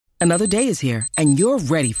Another day is here, and you're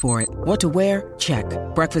ready for it. What to wear? Check.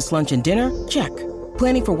 Breakfast, lunch, and dinner? Check.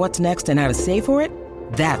 Planning for what's next and how to save for it?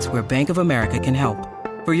 That's where Bank of America can help.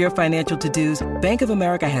 For your financial to-dos, Bank of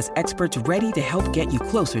America has experts ready to help get you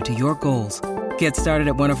closer to your goals. Get started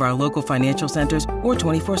at one of our local financial centers or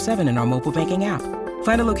 24/7 in our mobile banking app.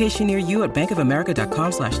 Find a location near you at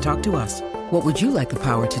bankofamerica.com/talktous. What would you like the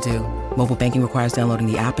power to do? Mobile banking requires downloading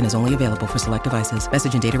the app and is only available for select devices.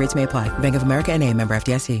 Message and data rates may apply. Bank of America N.A., member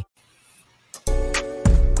FDIC.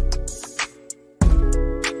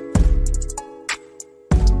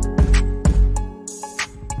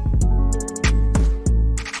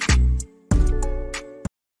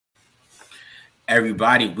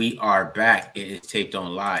 Everybody, we are back. It is Tape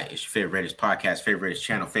Don't Lie. It's your favorite Raiders podcast, favorite Raiders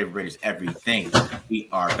channel, favorite Raiders everything. We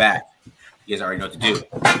are back. You guys already know what to do.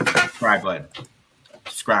 Subscribe button.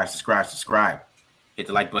 Subscribe. Hit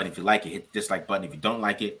the like button if you like it. Hit the dislike button if you don't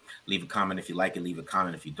like it. Leave a comment if you like it. Leave a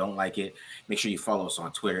comment if you don't like it. Make sure you follow us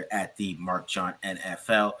on Twitter at the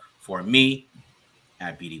MarkJohnNFL. For me,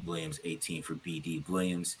 at BD Williams 18 for BD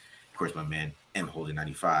Williams. Of course, my man M Holder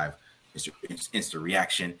 95. Mr. Instant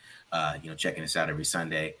Reaction, checking us out every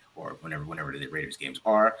Sunday or whenever the Raiders games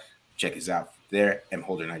are. Check us out there, M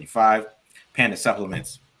Holder 95. Panda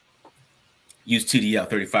Supplements. Use TDL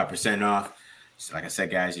 35% off. So like I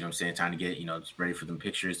said, guys, you know what I'm saying, time to get, just ready for them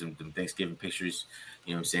pictures, them Thanksgiving pictures.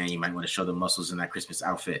 You know what I'm saying? You might want to show the muscles in that Christmas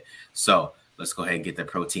outfit. So let's go ahead and get that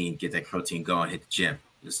protein going, hit the gym.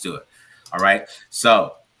 Let's do it. All right.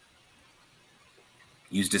 So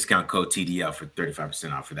use discount code TDL for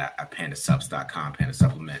 35% off for that at pandasubs.com, Panda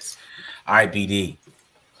Supplements. All right, BD,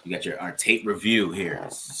 you got our tape review here.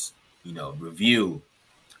 Review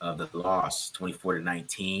of the loss,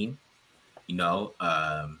 24-19.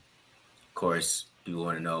 Of course, people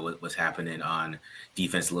want to know what's happening on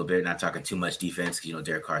defense a little bit. Not talking too much defense because,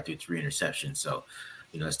 Derek Carr threw 3 interceptions. So,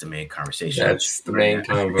 that's the main conversation. That's the main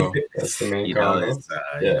combo. That's the main combo.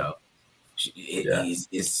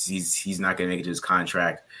 He's not going to make it to his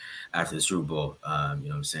contract after the Super Bowl. You know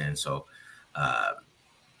what I'm saying? So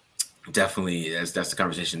definitely that's the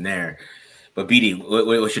conversation there. But BD,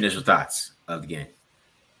 what's your initial thoughts of the game?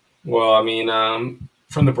 Well, I mean,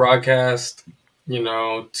 from the broadcast,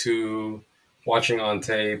 to watching on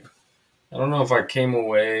tape, I don't know if I came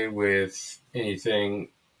away with anything,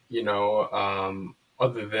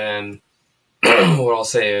 other than what I'll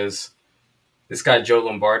say is, this guy Joe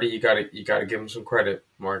Lombardi, you gotta give him some credit,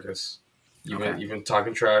 Marcus. You've been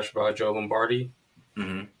talking trash about Joe Lombardi.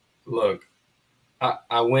 Mm-hmm. Look,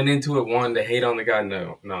 I went into it wanting to hate on the guy.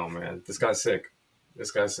 No, man, this guy's sick.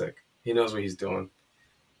 He knows what he's doing,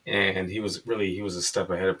 and he was a step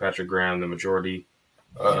ahead of Patrick Graham the majority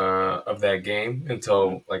of that game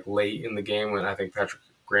until like late in the game when I think Patrick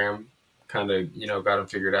Graham kind of got him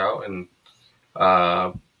figured out. And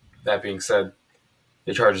that being said,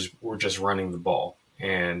 the Chargers were just running the ball,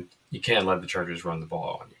 and you can't let the Chargers run the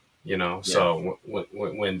ball on you, Yeah. So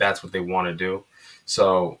when that's what they want to do.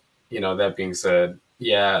 So, that being said,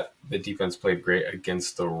 yeah, the defense played great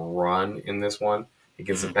against the run in this one.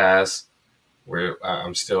 Against the pass, where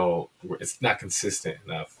it's not consistent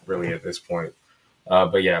enough really at this point.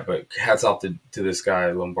 But hats off to this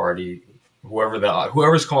guy, Lombardi,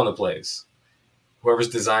 whoever's calling the plays, whoever's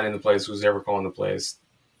designing the plays, who's ever calling the plays,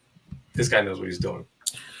 this guy knows what he's doing.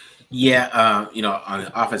 Yeah, on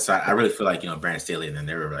the offense side, I really feel like, Brandon Staley and then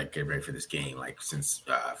they were like getting ready for this game, like since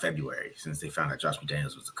February, since they found out Josh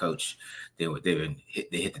McDaniels was the coach. They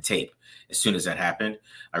hit the tape. As soon as that happened,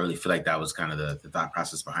 I really feel like that was kind of the thought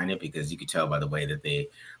process behind it, because you could tell by the way that they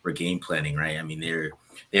were game planning, right? I mean,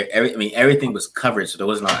 everything was covered, so there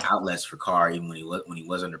wasn't a lot of outlets for Carr even when he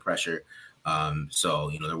was under pressure. So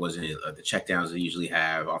there wasn't the checkdowns they usually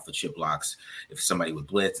have off the chip blocks. If somebody would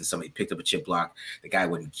blitz and somebody picked up a chip block, the guy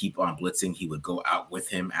wouldn't keep on blitzing. He would go out with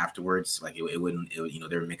him afterwards. Like it wouldn't,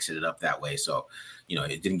 they were mixing it up that way. So,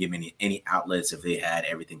 it didn't give any outlets if they had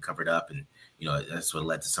everything covered up. And, that's what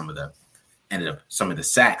led to some of the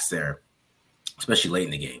sacks there, especially late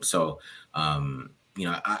in the game. So,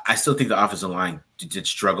 I still think the offensive line did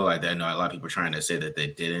struggle. I know a lot of people are trying to say that they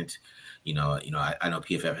didn't. I know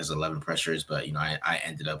PFF has 11 pressures, but I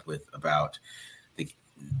ended up with about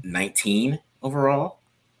 19 overall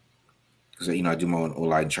because I do my own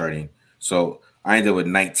O-line charting. So I ended up with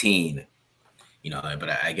 19. But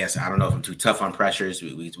I guess I don't know if I'm too tough on pressures.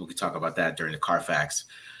 We could talk about that during the Carfax.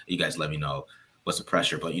 You guys let me know what's the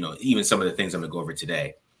pressure. But even some of the things I'm gonna go over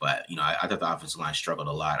today. But I thought the offensive line struggled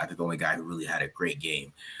a lot. I think the only guy who really had a great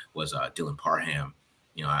game was Dylan Parham.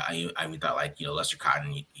 I even thought Lester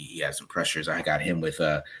Cotton, he had some pressures. I got him with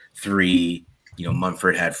 3.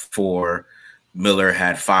 Munford had 4. Miller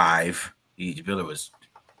had 5. Miller was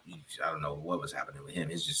I don't know what was happening with him.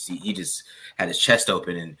 It's just he just had his chest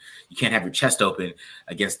open, and you can't have your chest open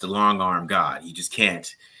against the long arm god. You just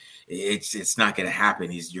can't. It's not going to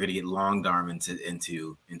happen. You're going to get long arm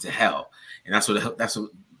into hell, and that's what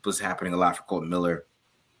was happening a lot for Kolton Miller.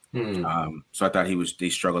 So I thought they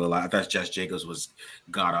struggled a lot. I thought Josh Jacobs was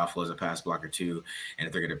god awful as a pass blocker too, and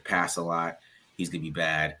if they're going to pass a lot, he's going to be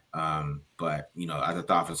bad. But I thought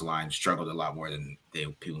the offensive line struggled a lot more than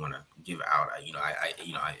people want to give out.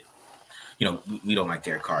 We don't like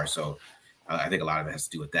Derek Carr, so I think a lot of it has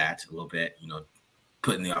to do with that a little bit.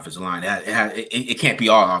 Putting the offensive line, it can't be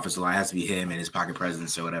all offensive line. It has to be him and his pocket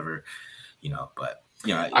presence or whatever. But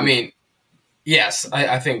I mean. Yes,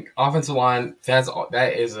 I think offensive line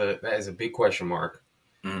that is a big question mark.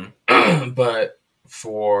 Mm-hmm. But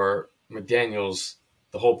for McDaniels,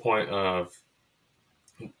 the whole point of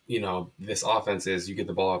this offense is you get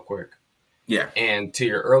the ball out quick. Yeah. And to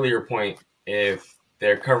your earlier point, if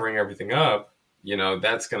they're covering everything up,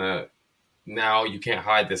 that's gonna now you can't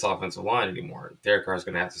hide this offensive line anymore. Derek Carr is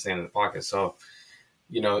gonna have to stand in the pocket. So,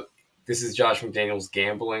 this is Josh McDaniels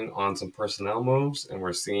gambling on some personnel moves, and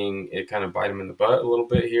we're seeing it kind of bite him in the butt a little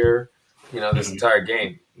bit here. This entire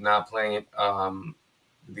game, not playing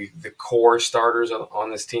the core starters on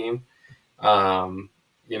this team. Max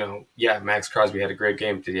Crosby had a great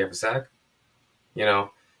game. Did he have a sack?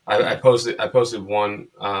 I posted one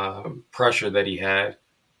pressure that he had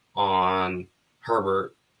on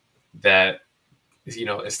Herbert that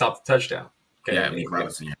it stopped the touchdown. Okay? Yeah, Nick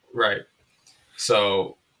Robinson. Yeah. Right.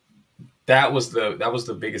 So. That was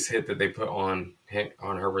the biggest hit that they put on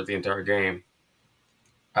Herbert the entire game,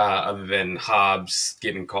 other than Hobbs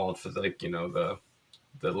getting called for the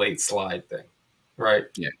late slide thing, right?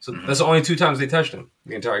 Yeah. So that's the only 2 times they touched him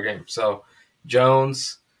the entire game. So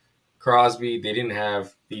Jones, Crosby, they didn't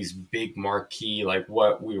have these big marquee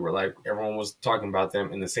what we were like. Everyone was talking about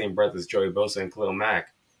them in the same breath as Joey Bosa and Khalil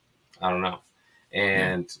Mack. I don't know,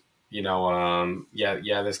 and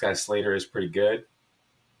this guy Slater is pretty good.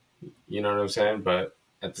 You know what I'm saying? But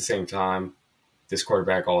at the same time, this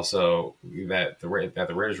quarterback also that the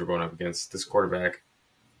Raiders were going up against, this quarterback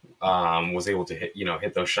was able to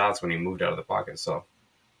hit those shots when he moved out of the pocket. So,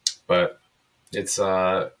 but it's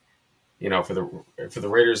for the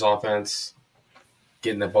Raiders offense,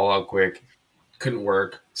 getting the ball out quick couldn't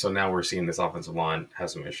work. So now we're seeing this offensive line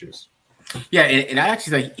have some issues. Yeah, and I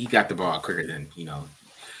actually think he got the ball out quicker than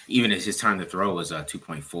even as his time to throw was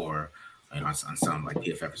 2.4. On some like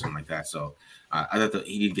PFF or something like that. So I thought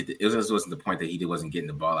he didn't get it wasn't the point that he wasn't getting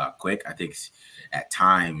the ball out quick. I think at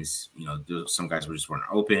times, some guys weren't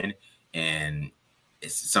open, and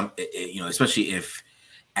it's especially if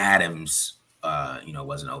Adams,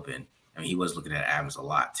 wasn't open. I mean, he was looking at Adams a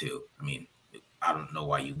lot too. I mean, I don't know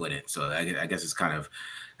why you wouldn't. So I guess it's kind of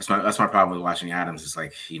that's my problem with watching Adams. It's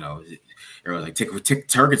like everyone's like take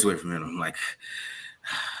targets away from him. I'm like,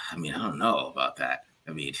 I mean, I don't know about that.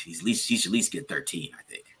 I mean, he should at least get 13, I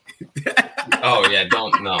think. Oh yeah,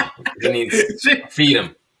 he needs feed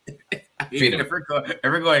him. Feed him. If we're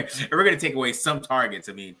going to take away some targets,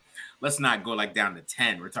 I mean, let's not go down to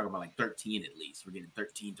 10. We're talking about 13 at least. We're getting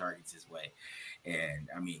 13 targets his way, and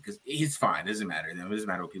I mean, because he's fine. It doesn't matter. It doesn't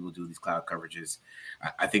matter what people do these cloud coverages.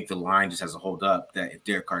 I think the line just has a hold up that if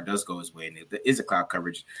Derek Carr does go his way, and if there is a cloud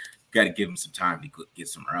coverage, you got to give him some time to get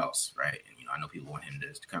somewhere else, right? And I know people want him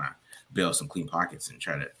to kind of build some clean pockets and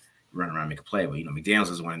try to run around and make a play. But, McDaniels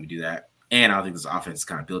doesn't want him to do that. And I don't think this offense is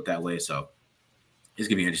kind of built that way. So it's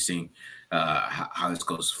going to be interesting how this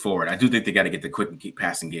goes forward. I do think they got to get the quick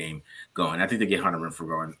passing game going. I think they get Hunter Renfrow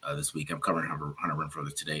going this week. I'm covering Hunter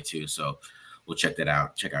Renfrow today too. So we'll check that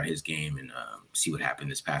out, check out his game and see what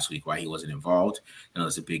happened this past week, why he wasn't involved. I know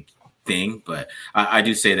it's a big thing, but I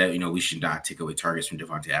do say that, we should not take away targets from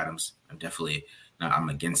Davante Adams. I'm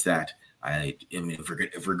against that. I mean,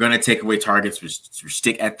 if we're gonna take away targets, we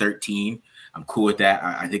stick at 13. I'm cool with that.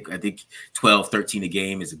 I think 12, 13 a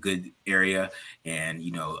game is a good area, and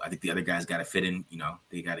I think the other guys got to fit in.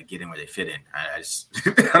 They got to get in where they fit in. I just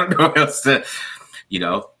I don't know what else to,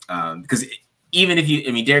 because even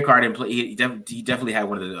if Derek Carr didn't play, he definitely had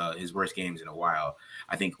one of his worst games in a while.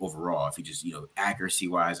 I think overall, if he just accuracy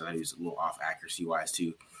wise, I thought he was a little off accuracy wise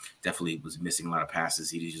too. Definitely was missing a lot of passes.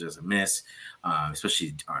 He just doesn't miss,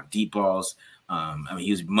 especially on deep balls. I mean,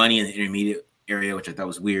 he was money in the intermediate area, which I thought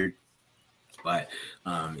was weird. But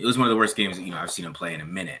it was one of the worst games I've seen him play in a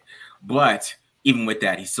minute. But even with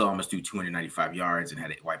that, he still almost threw 295 yards and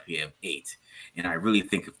had a YPA of 8. And I really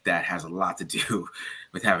think that has a lot to do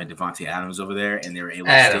with having Davante Adams over there, and they were able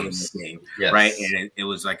to stay in the game, yes. Right? And it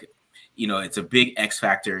was it's a big X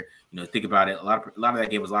factor. Think about it. A lot of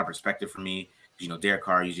that game was a lot of perspective for me. Derek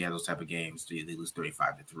Carr usually has those type of games. They lose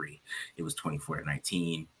 35-3. It was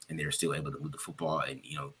 24-19, and they were still able to move the football and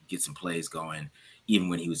get some plays going, even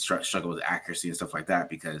when he was struggling with accuracy and stuff like that,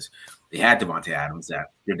 because they had Devontae Adams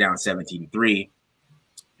that they're down 17-3,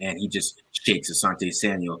 and he just shakes Asante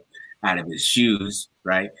Samuel out of his shoes,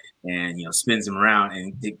 right? And spins him around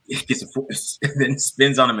and then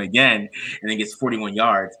spins on him again, and then gets 41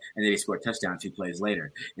 yards, and then they score a touchdown 2 plays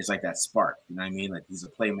later. It's like that spark, you know what I mean? Like, he's a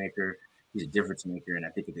playmaker, he's a difference maker, and I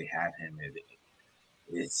think if they have him,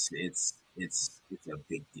 it's a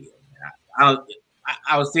big deal.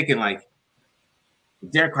 I was thinking, like,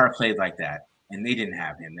 if Derek Carr played like that and they didn't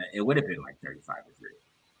have him, it would have been like 35-3.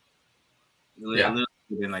 Yeah. It would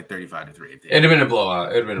have been like 35-3. It'd have been a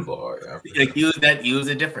blowout. Yeah. Like, he was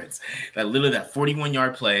a difference. That literally that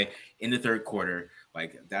 41-yard play in the third quarter,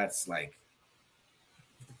 that's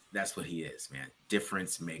what he is, man.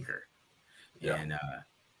 Difference maker. Yeah. And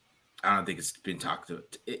I don't think it's been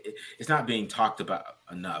it's not being talked about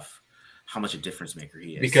enough how much a difference maker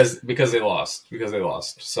he is. Because they lost.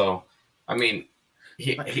 So, I mean,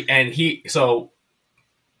 so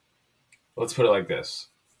let's put it like this.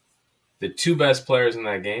 The 2 best players in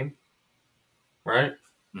that game, right?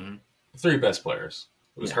 Mm-hmm. 3 best players.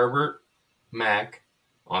 It was Herbert, Mac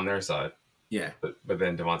on their side. Yeah. But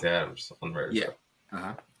then Devontae Adams on the Raiders side.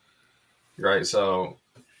 Uh-huh. Right. So,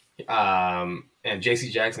 and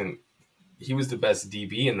J.C. Jackson, he was the best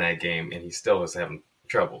DB in that game, and he still was having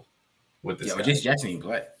trouble with this. Yeah, J.C. Jackson didn't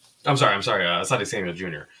play. I'm sorry. Asante Samuel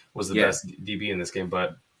Jr. was the best DB in this game,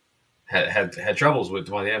 but had troubles with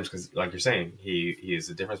Devontae Adams because, like you're saying, he is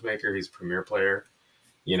a difference maker. He's a premier player,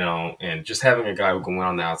 and just having a guy who can win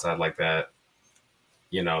on the outside like that,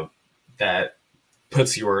 that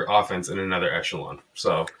puts your offense in another echelon.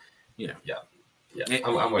 So, yeah,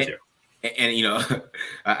 I'm with you. And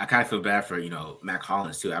I kind of feel bad for Mac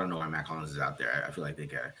Hollins too. I don't know why Mac Hollins is out there. I feel like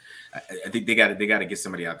I think they got to get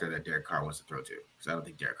somebody out there that Derek Carr wants to throw to, because I don't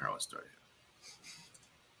think Derek Carr wants to throw to.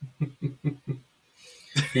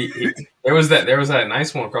 There was that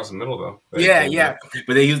nice one across the middle though. Yeah.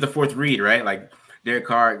 But they used the 4th read, right? Like Derek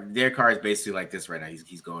Carr is basically like this right now.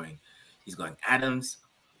 He's going Adams,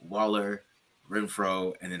 Waller,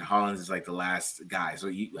 Renfro, and then Hollins is like the last guy. So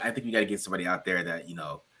I think you got to get somebody out there that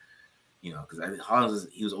because I think Hollins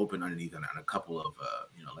he was open underneath on a couple of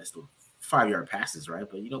less than 5-yard passes, right?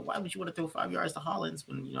 But why would you want to throw 5 yards to Hollins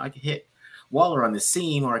when I could hit Waller on the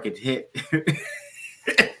seam, or I could hit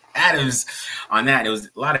Adams on that? It was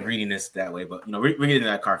a lot of greediness that way, but we're getting to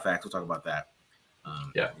that Carfax. We'll talk about that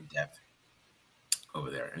in depth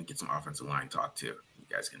over there, and get some offensive line talk too. You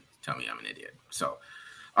guys can tell me I'm an idiot. So,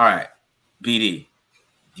 all right, BD, do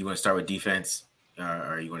you want to start with defense,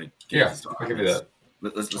 or you want to get into I can do that.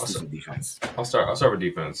 Let's do some defense. I'll start with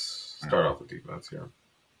defense. Start off with defense here.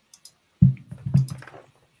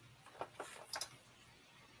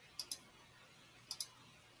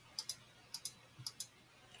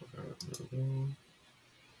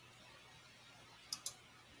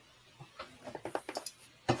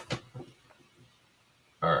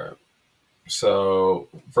 All right. So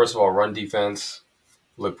first of all, run defense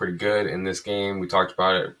looked pretty good in this game. We talked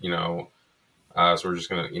about it, so we're just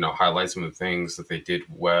gonna, highlight some of the things that they did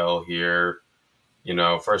well here.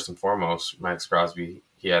 First and foremost, Max Crosby,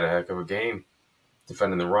 he had a heck of a game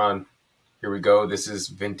defending the run. Here we go. This is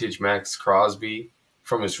vintage Max Crosby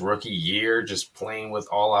from his rookie year, just playing with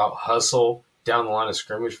all-out hustle down the line of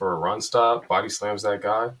scrimmage for a run stop. Body slams that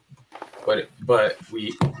guy. But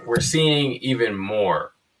we're seeing even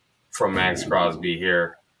more from Max Crosby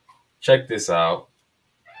here. Check this out.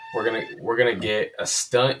 We're gonna get a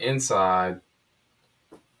stunt inside,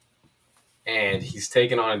 and he's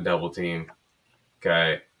taking on a double team.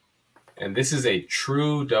 Okay. And this is a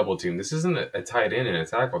true double team. This isn't a tight end and a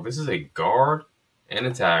tackle. This is a guard and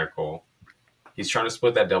a tackle. He's trying to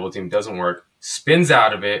split that double team. Doesn't work. Spins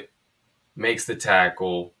out of it. Makes the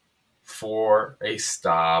tackle for a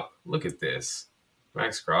stop. Look at this.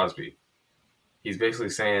 Max Crosby. He's basically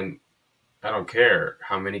saying, I don't care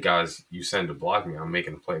how many guys you send to block me. I'm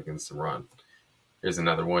making a play against the run. Here's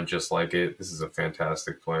another one just like it. This is a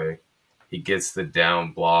fantastic play. He gets the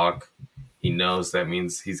down block. He knows that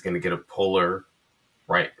means he's going to get a puller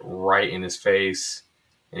right in his face,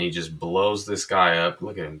 and he just blows this guy up.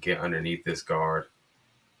 Look at him get underneath this guard.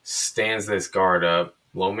 Stands this guard up.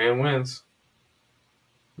 Low man wins.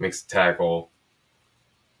 Makes the tackle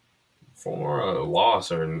for a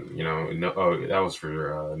loss, or that was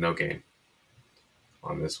for no gain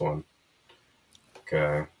on this one.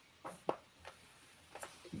 Okay.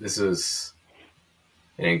 This is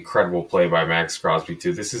an incredible play by Max Crosby,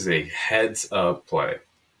 too. This is a heads-up play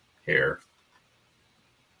here.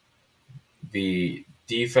 the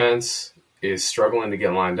defense is struggling to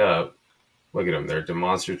get lined up. Look at them. They're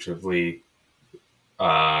demonstratively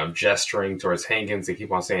gesturing towards Hankins. They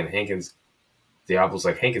keep on saying, Hankins. Diablo's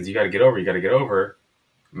like, Hankins, you got to get over. You got to get over.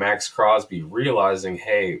 Max Crosby realizing,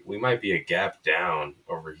 hey, we might be a gap down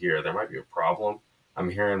over here. There might be a problem. I'm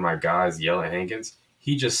hearing my guys yell at Hankins.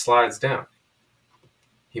 He just slides down.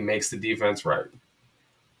 He makes the defense right.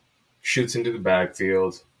 Shoots into the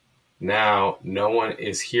backfield. Now, no one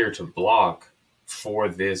is here to block for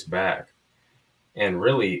this back. And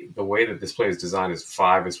really, the way that this play is designed is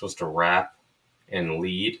 5 is supposed to wrap and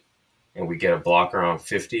lead, and we get a blocker on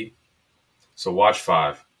 50. So watch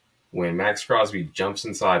 5. When Max Crosby jumps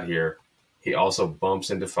inside here, he also bumps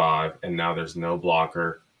into 5, and now there's no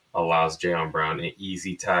blocker, allows Jayon Brown an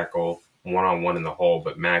easy tackle, one-on-one in the hole,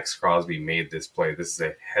 but Max Crosby made this play. This is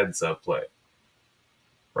a heads-up play,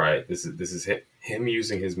 right? This is him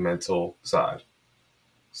using his mental side.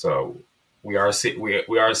 So we are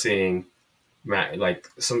seeing like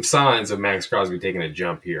some signs of Max Crosby taking a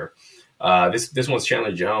jump here. This one's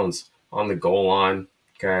Chandler Jones on the goal line.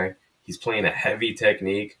 Okay, he's playing a heavy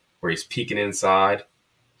technique where he's peeking inside.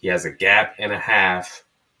 He has a gap and a half,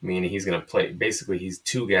 meaning he's going to play. Basically, he's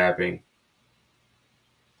two gapping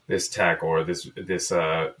this tackle or this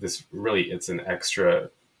really it's an extra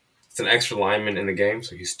lineman in the game.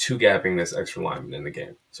 So he's two gapping this extra lineman in the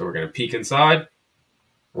game. So we're going to peek inside,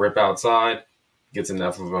 rip outside, gets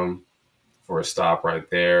enough of them for a stop right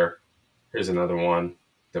there. Here's another one.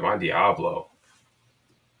 Devon Diablo,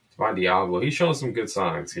 he's showing some good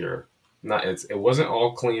signs here. It wasn't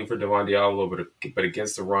all clean for Devon Diablo, but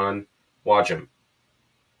against the run, watch him.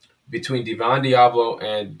 Between Devon Diablo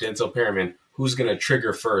and Denzel Perryman, who's going to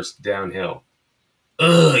trigger first downhill?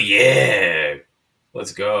 Oh, yeah.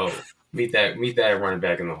 Let's go. Meet that running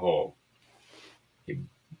back in the hole. And,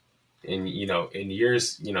 in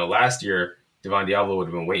years, last year, Devon Diablo would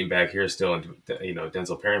have been waiting back here still, and,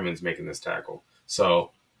 Denzel Perryman's making this tackle.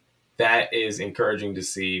 So that is encouraging to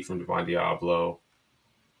see from Devon Diablo,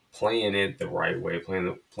 playing it the right way, playing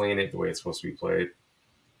it the way it's supposed to be played.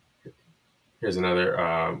 Here's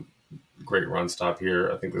another great run stop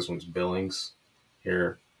here. I think this one's Billings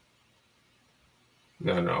here.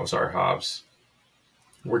 No, sorry, Hobbs.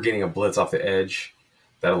 We're getting a blitz off the edge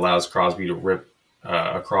that allows Crosby to rip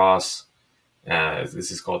across.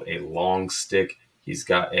 This is called a long stick. He's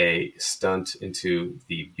got a stunt into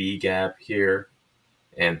the B gap here.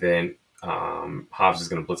 And then Hobbs is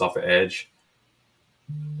going to blitz off the edge.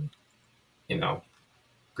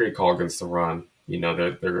 Great call against the run.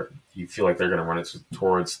 You feel like they're going to run it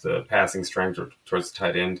towards the passing strength or towards the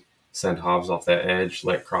tight end. Send Hobbs off that edge.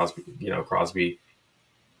 Let Crosby, Crosby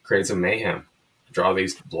create some mayhem. Draw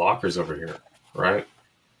these blockers over here, right?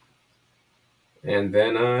 And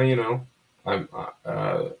then, I'm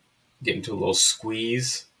getting to a little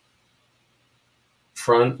squeeze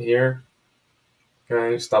front here.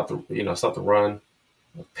 Okay, stop the run.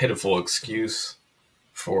 A pitiful excuse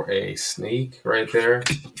for a sneak right there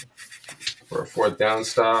for a fourth down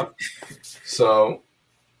stop. So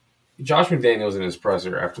Josh McDaniels in his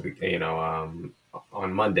presser after the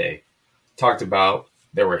on Monday talked about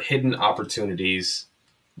there were hidden opportunities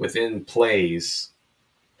within plays,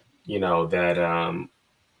 that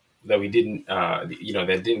we didn't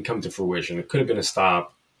that didn't come to fruition. It could have been a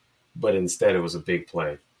stop, but instead it was a big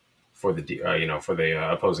play for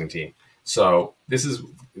the opposing team. So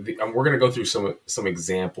we're going to go through some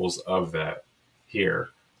examples of that here,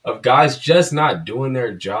 of guys just not doing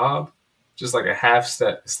their job, just like a half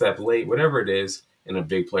step late, whatever it is, and a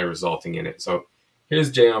big play resulting in it. So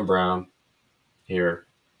here's Jayon Brown here.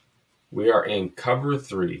 We are in cover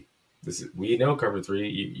 3. We know cover 3.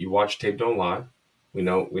 You watch tape, don't lie. We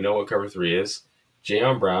know what cover 3 is.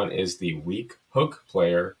 Jayon Brown is the weak hook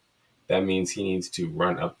player. That means he needs to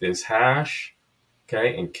run up this hash,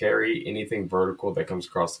 okay, and carry anything vertical that comes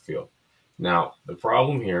across the field. Now, the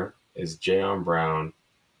problem here is Jayon Brown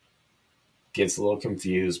gets a little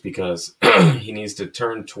confused because he needs to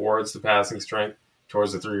turn towards the passing strength,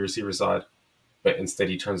 towards the 3 receiver side, but instead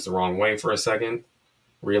he turns the wrong way for a second,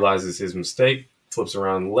 realizes his mistake, flips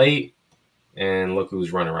around late, and look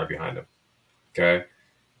who's running right behind him. Okay,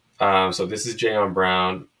 so this is Jayon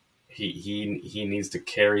Brown. He needs to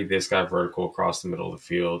carry this guy vertical across the middle of the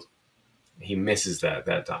field. He misses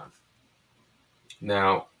that time.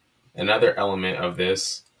 Now, another element of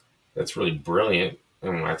this that's really brilliant,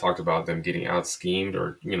 and when I talked about them getting out schemed,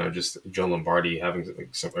 or just Joe Lombardi having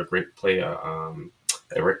a great play, a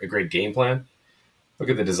great game plan. Look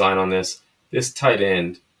at the design on this. This tight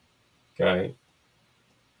end, okay,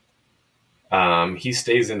 he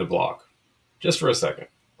stays in the block just for a second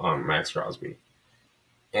on Max Crosby.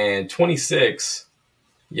 And 26,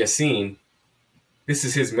 Yassine, this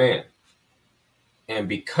is his man. And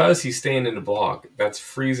because he's staying in the block, that's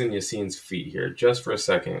freezing Yassine's feet here just for a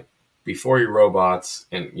second before he robots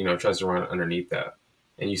and, tries to run underneath that.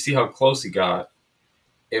 And you see how close he got.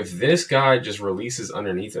 If this guy just releases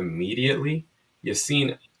underneath immediately,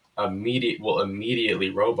 Yassine will immediately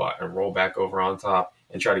robot and roll back over on top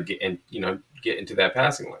and try to get into that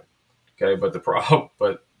passing lane. Okay, but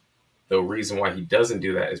the reason why he doesn't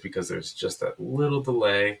do that is because there's just that little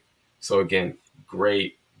delay. So again,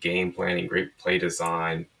 great game planning, great play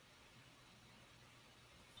design.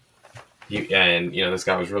 This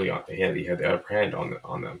guy was really he had the upper hand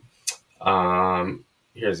on them.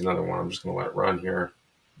 Here's another one. I'm just gonna let it run here.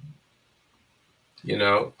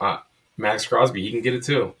 Max Crosby, he can get it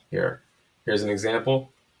too. Here's an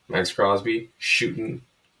example. Max Crosby shooting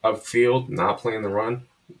upfield, not playing the run.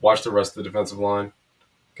 Watch the rest of the defensive line.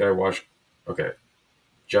 Okay, watch. Okay,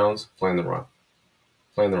 Jones playing the run,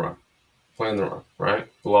 right?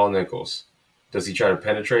 Bilal Nichols. Does he try to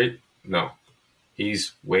penetrate? No.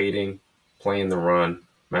 He's waiting, playing the run.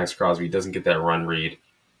 Max Crosby doesn't get that run read,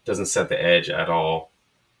 doesn't set the edge at all.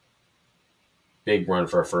 Big run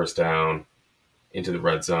for a first down into the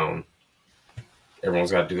red zone.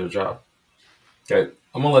 Everyone's got to do their job. Okay,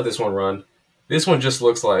 I'm going to let this one run. This one just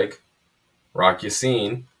looks like Rock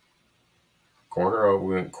Yassine. Corner over.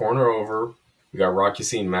 We went corner over. We got Rock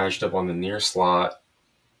Yassine matched up on the near slot.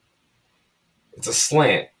 It's a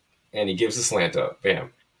slant, and he gives the slant up.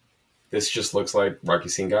 Bam. This just looks like Rock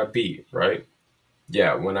Yassine got beat, right?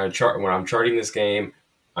 Yeah, when I'm charting this game,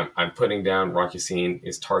 I'm putting down Rock Yassine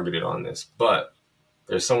is targeted on this. But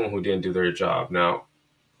there's someone who didn't do their job. Now,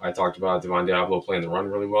 I talked about Devon Diablo playing the run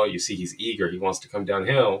really well. You see he's eager. He wants to come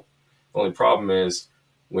downhill. The only problem is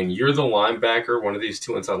when you're the linebacker, one of these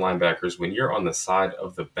two inside linebackers, when you're on the side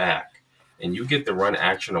of the back and you get the run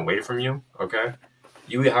action away from you, okay,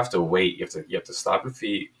 you have to wait. You have to stop your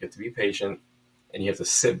feet. You have to be patient. And you have to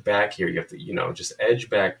sit back here. You have to, just edge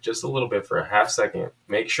back just a little bit for a half second.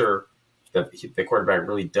 Make sure that the quarterback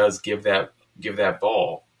really does give that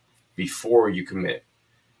ball before you commit.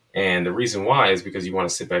 And the reason why is because you want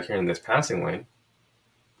to sit back here in this passing lane,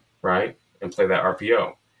 right, and play that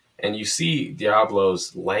RPO. And you see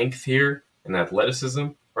Diablo's length here and athleticism,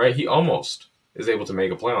 right? He almost is able to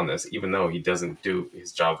make a play on this, even though he doesn't do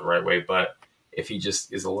his job the right way. But if he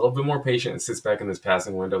just is a little bit more patient and sits back in this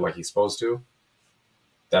passing window like he's supposed to,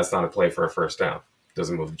 that's not a play for a first down.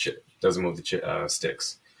 Doesn't move the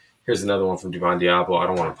sticks. Here's another one from Devon Diablo. I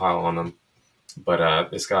don't want to pile on them.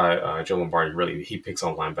 But this guy, Joe Lombardi, he picks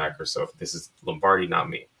on linebackers. So this is Lombardi, not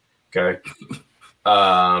me. Okay.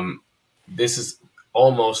 This is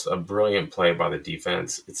almost a brilliant play by the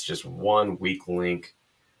defense. It's just one weak link.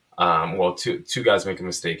 Two guys make a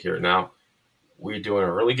mistake here. Now, we're doing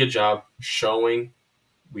a really good job showing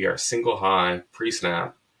we are single high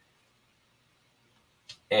pre-snap.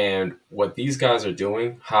 And what these guys are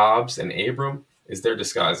doing, Hobbs and Abram, is they're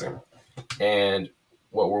disguising. And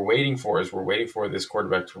what we're waiting for this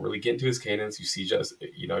quarterback to really get into his cadence. You see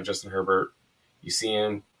Justin Herbert. You see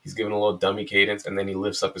him. He's giving a little dummy cadence, and then he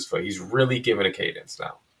lifts up his foot. He's really giving a cadence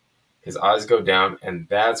now. His eyes go down, and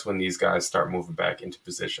that's when these guys start moving back into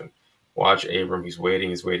position. Watch Abram. He's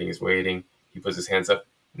waiting. He puts his hands up.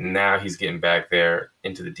 Now he's getting back there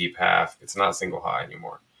into the deep half. It's not single high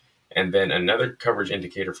anymore. And then another coverage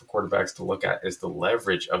indicator for quarterbacks to look at is the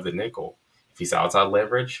leverage of the nickel. If he's outside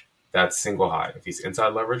leverage, that's single high. If he's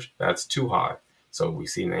inside leverage, that's two high. So we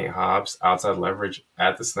see Nate Hobbs outside leverage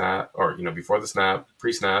at the snap, or before the snap,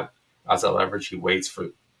 pre-snap, outside leverage. He waits for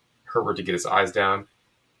Herbert to get his eyes down.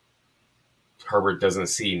 Herbert doesn't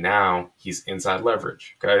see now. He's inside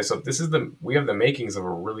leverage. Okay, so we have the makings of a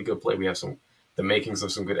really good play. We have the makings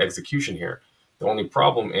of some good execution here. The only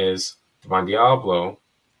problem is Devon Diablo.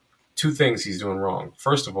 Two things he's doing wrong.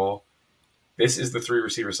 First of all, this is the 3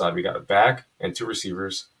 receiver side. We got a back and 2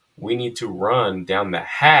 receivers. We need to run down the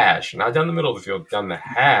hash, not down the middle of the field, down the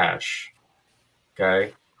hash,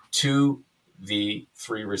 okay, to the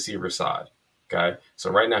 3 receiver side, okay? So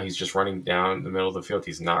right now he's just running down the middle of the field.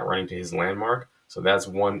 He's not running to his landmark. So that's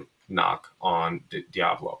one knock on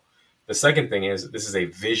Diablo. The second thing is this is a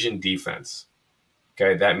vision defense,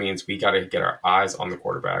 okay? That means we got to get our eyes on the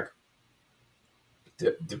quarterback.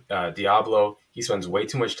 Diablo, he spends way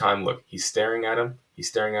too much time. Look, he's staring at him.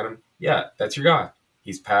 Yeah, that's your guy.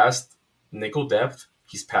 He's past nickel depth.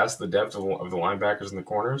 He's past the depth of the linebackers in the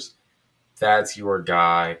corners. That's your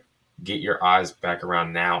guy. Get your eyes back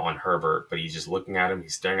around now on Herbert, but he's just looking at him.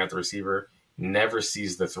 He's staring at the receiver. Never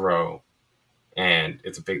sees the throw, and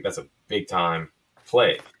that's a big time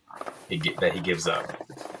play that he gives up.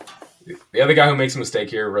 The other guy who makes a mistake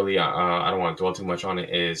here, really, I don't want to dwell too much on it,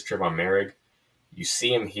 is Trevon Merrick. You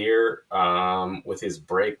see him here with his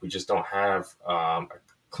break. We just don't have a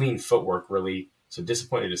clean footwork, really. So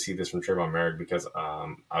disappointed to see this from Trevon Merrick because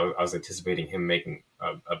I was anticipating him making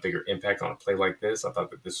a bigger impact on a play like this. I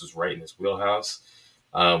thought that this was right in his wheelhouse.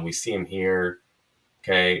 We see him here,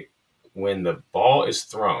 okay, when the ball is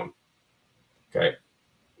thrown, okay,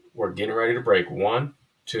 we're getting ready to break. 1,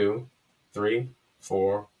 2, 3,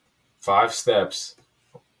 4, 5 steps.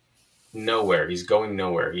 Nowhere. He's going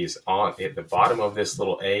nowhere. He's at the bottom of this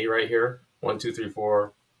little A right here. 1, 2, 3,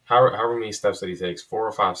 4. However many steps that he takes, 4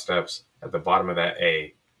 or 5 steps at the bottom of that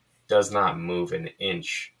A, does not move an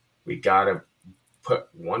inch. We got to put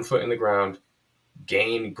one foot in the ground,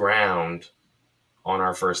 gain ground on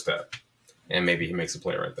our first step, and maybe he makes a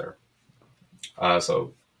play right there.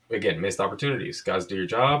 So, again, missed opportunities. Guys, do your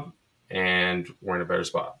job, and we're in a better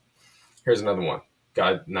spot. Here's another one.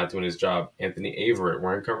 Guy not doing his job. Anthony Averett,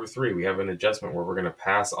 we're in cover 3. We have an adjustment where we're going to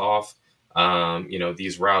pass off,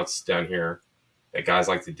 these routes down here that guys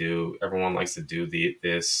like to do. Everyone likes to do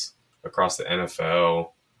this across the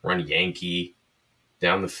NFL, run Yankee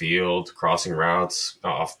down the field, crossing routes,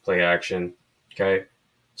 off play action. Okay.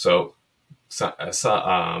 So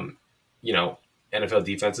NFL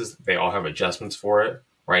defenses, they all have adjustments for it.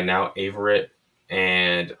 Right now, Averett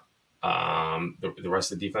and the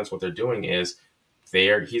rest of the defense, what they're doing is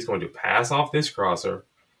he's going to pass off this crosser,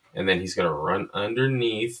 and then he's going to run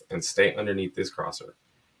underneath and stay underneath this crosser.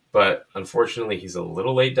 But unfortunately, he's a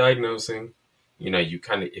little late diagnosing.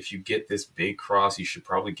 If you get this big cross, you should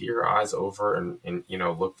probably get your eyes over and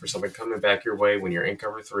look for somebody coming back your way when you're in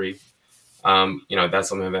cover 3. That's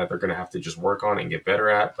something that they're going to have to just work on and get better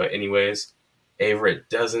at. But anyways, Averett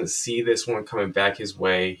doesn't see this one coming back his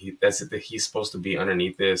way. He's supposed to be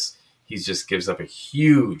underneath this. He just gives up a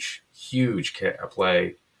huge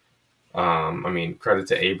play. Credit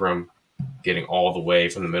to Abram getting all the way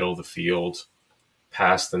from the middle of the field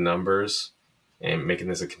past the numbers and making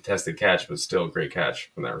this a contested catch, but still a great catch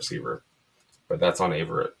from that receiver. But that's on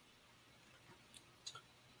Averett.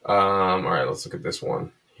 All right, let's look at this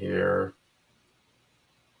one here.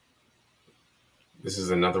 This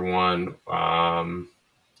is another one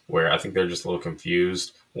where I think they're just a little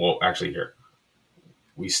confused. Well, actually, here.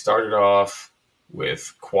 We started off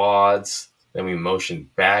with quads, then we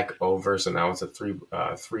motioned back over. So now it's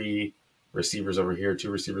a three receivers over here, 2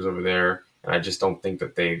 receivers over there. And I just don't think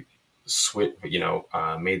that they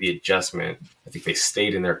made the adjustment. I think they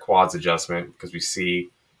stayed in their quads adjustment because we see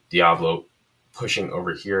Diablo pushing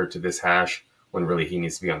over here to this hash when really he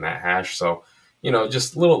needs to be on that hash. So,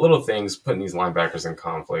 just little things putting these linebackers in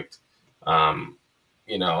conflict. Definitely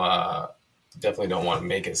don't want to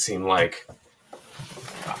make it seem like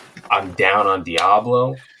I'm down on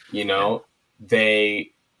Diablo.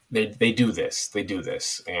 They do this. They do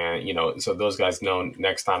this. And, so those guys know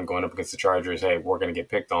next time going up against the Chargers, hey, we're going to get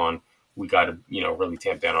picked on. We got to, really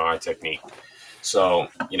tamp down on our technique. So,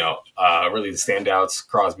 really the standouts,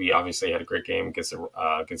 Crosby obviously had a great game against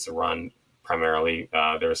the run primarily.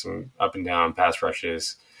 There were some up and down pass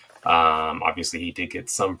rushes. Obviously he did get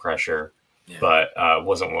some pressure, but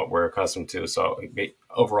wasn't what we're accustomed to. So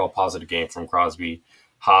overall positive game from Crosby.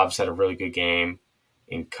 Hobbs had a really good game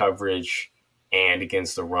in coverage and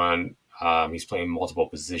against the run. He's playing multiple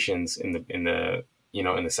positions in the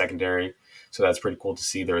secondary. So that's pretty cool to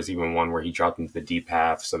see. There was even one where he dropped into the deep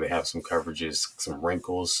half. So they have some coverages, some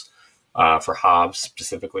wrinkles for Hobbs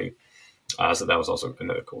specifically. So that was also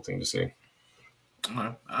another cool thing to see.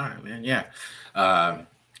 All right, man. Yeah.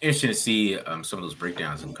 Interesting to see some of those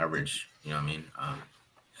breakdowns in coverage,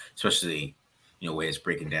 especially, way it's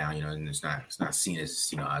breaking down, and it's not seen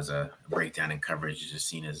as, as a breakdown in coverage. It's just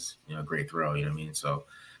seen as, a great throw, So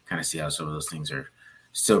kind of see how some of those things are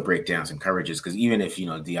still breakdowns and coverages. Because even if,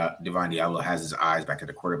 Divine Diablo has his eyes back at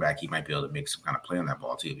the quarterback, he might be able to make some kind of play on that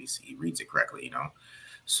ball too if he reads it correctly,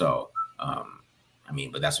 So,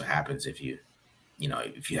 but that's what happens if you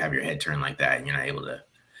have your head turned like that and you're not able to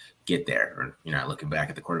get there, or you're not looking back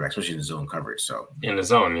at the quarterback, especially in the zone coverage. So in the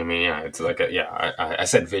zone, it's like I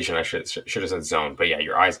said vision. I should have said zone, but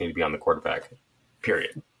your eyes need to be on the quarterback.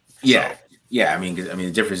 Period. Yeah, so. Yeah.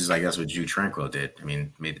 The difference is like that's what Drew Tranquil did.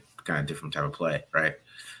 Made kind of different type of play, right?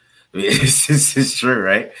 It's true,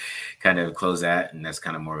 right? Kind of close that, and that's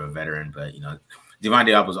kind of more of a veteran. But Divine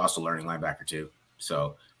Diablo is also learning linebacker too.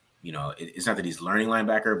 So it's not that he's learning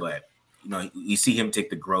linebacker, but you see him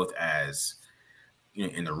take the growth as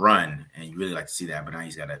in the run, and you really like to see that. But now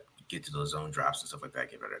he's got to get to those zone drops and stuff like that,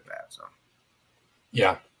 get better at that. So,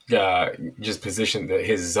 yeah, just position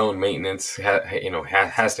his zone maintenance,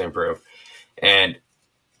 has to improve. And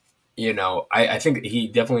I think he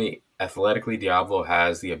definitely athletically, Diablo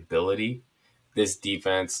has the ability. This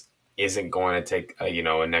defense isn't going to take a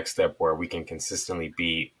next step where we can consistently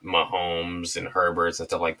beat Mahomes and Herberts and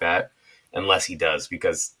stuff like that, unless he does,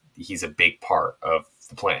 because he's a big part of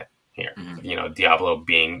the plan here. Mm-hmm. Diablo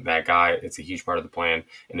being that guy, it's a huge part of the plan.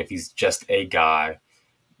 And if he's just a guy,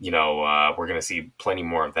 we're going to see plenty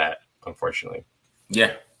more of that, unfortunately.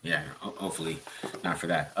 Yeah. Hopefully not for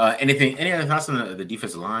that. Any other thoughts on the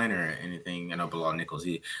defensive line or anything? I know Bilal Nichols,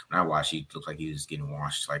 when I watched, he looked like he was getting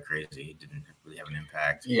washed like crazy. He didn't really have an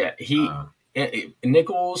impact. Yeah,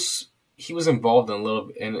 Nichols, he was involved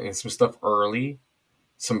in some stuff early,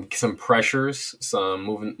 some pressures, some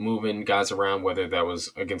moving guys around, whether that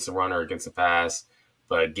was against the run or against the pass,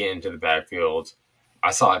 but getting to the backfield. I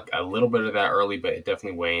saw a little bit of that early, but it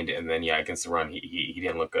definitely waned. And then, against the run, he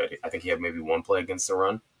didn't look good. I think he had maybe one play against the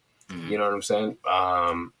run. Mm-hmm. You know what I'm saying?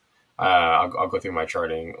 I'll go through my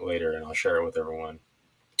charting later and I'll share it with everyone.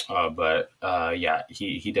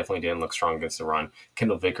 He definitely didn't look strong against the run.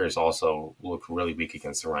 Kendall Vickers also looked really weak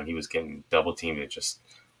against the run. He was getting double teamed and just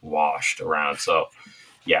washed around. So,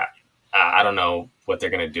 I don't know what they're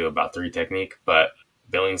going to do about 3 technique, but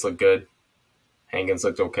Billings looked good. Hankins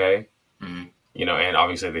looked okay. Mm-hmm. And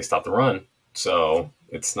obviously they stopped the run. So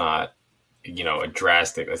it's not, it's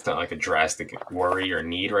not like a drastic worry or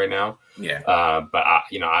need right now. Yeah. But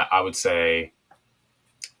I would say,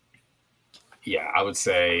 I would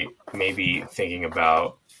say maybe thinking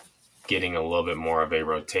about getting a little bit more of a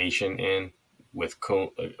rotation in with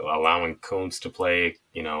allowing Kuntz to play,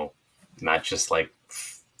 not just like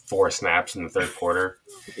 4 snaps in the third quarter.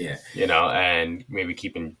 Yeah. And maybe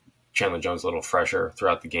keeping Chandler Jones a little fresher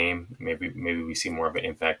throughout the game. Maybe we see more of an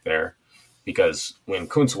impact there, because when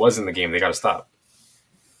Kuntz was in the game, they got to stop.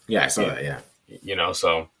 Yeah, I saw that. Yeah,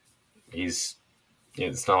 so it's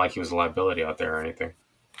not like he was a liability out there or anything.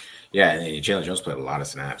 Yeah, and Chandler Jones played a lot of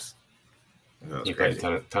snaps. He played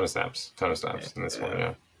a ton of snaps in this one.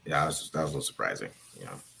 Yeah, that was a little surprising.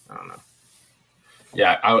 I don't know.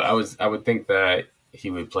 Yeah, I would think that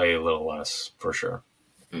he would play a little less for sure,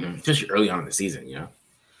 especially early on in the season.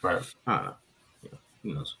 Right. I don't know.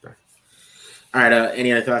 Who knows? All right.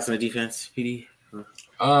 Any other thoughts on the defense, PD? No,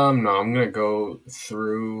 I'm gonna go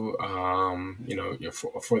through.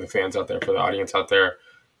 For the fans out there, for the audience out there,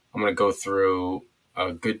 I'm gonna go through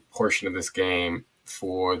a good portion of this game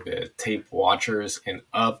for the tape watchers and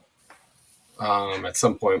up. At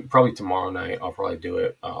some point, probably tomorrow night, I'll probably do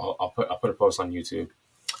it. I'll put a post on YouTube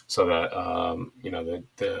so that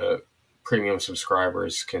the premium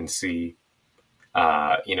subscribers can see.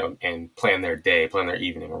 And plan their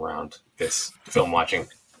evening around this film watching.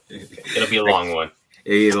 It'll be a long one.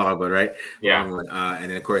 It'll be a long one, right? Yeah. Long one.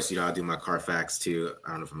 And then of course, I'll do my Carfax too. I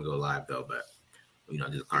don't know if I'm gonna go live though, but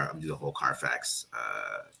I'll do the whole Carfax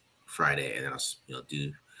Friday, and then I'll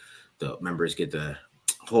do the members get the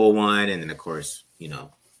whole one, and then of course,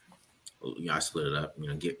 I split it up.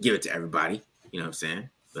 Give it to everybody. You know what I'm saying?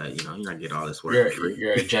 But you're not getting all this work.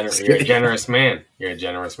 You're a generous man. You're a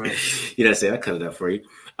generous man. I cut it up for you.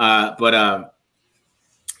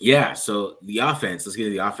 So the offense. Let's get to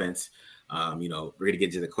the offense. We're gonna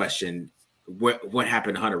get to the question: what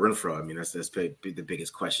happened to Hunter Renfrow? I mean, that's the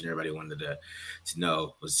biggest question everybody wanted to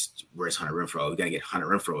know was, where's Hunter Renfrow? We gotta get Hunter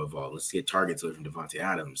Renfrow involved. Let's get targets away from Devontae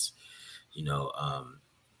Adams.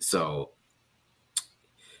 So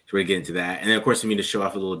we're getting into that. And then, of course, to show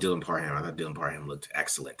off a little Dylan Parham. I thought Dylan Parham looked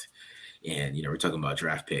excellent. And, we're talking about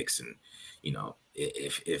draft picks. And,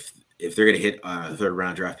 if they're going to hit a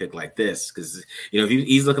third-round draft pick like this, because, if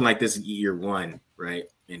he's looking like this in year one, right,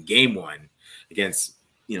 in game one against,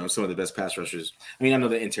 some of the best pass rushers. I mean, I know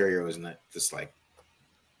the interior was not just like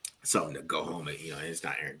something to go home. It's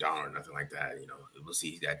not Aaron Donald or nothing like that. We'll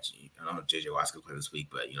see that. I don't know if J.J. Watt's going to play this week,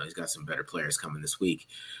 but, he's got some better players coming this week.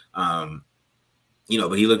 But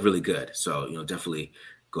he looked really good. So, definitely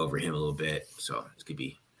go over him a little bit. So this could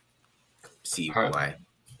be why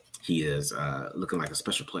he is looking like a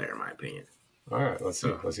special player, in my opinion. All right, let's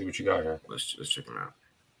see. Let's see what you got here. Let's check him out.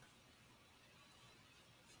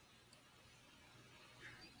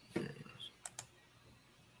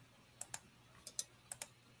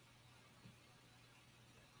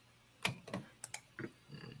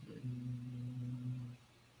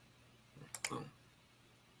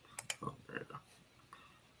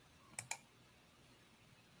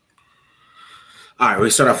 All right,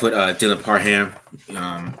 we start off with Dylan Parham.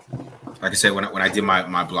 Like I said, when I did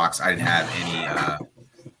my blocks, I didn't have any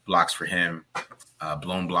blocks for him,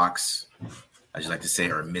 blown blocks, I just like to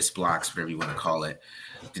say, or missed blocks, whatever you want to call it.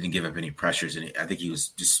 Didn't give up any pressures, and I think he was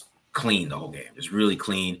just clean the whole game. Just really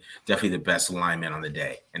clean. Definitely the best lineman on the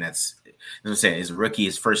day, and that's what I'm saying. His rookie,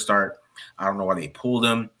 his first start. I don't know why they pulled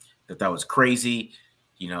him. that was crazy,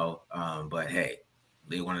 but hey,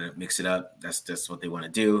 they wanted to mix it up. That's what they want to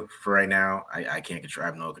do for right now. I can't control. I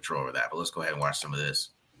have no control over that. But let's go ahead and watch some of this.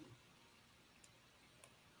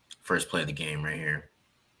 First play of the game right here.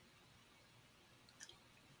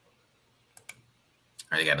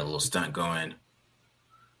 All right, they got a little stunt going.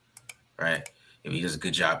 Right, if he does a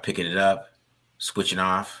good job picking it up, switching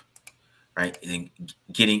off, right, and then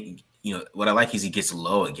getting, what I like is he gets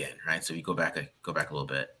low again, right? So you go back a little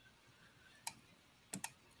bit.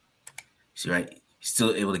 See, right, he's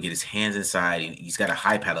still able to get his hands inside. He's got a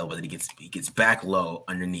high pad level, but then he gets back low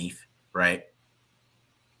underneath, right?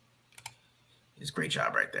 It's a great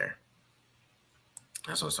job right there.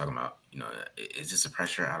 That's what I was talking about. Is this a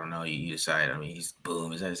pressure? I don't know. You decide. I mean, he's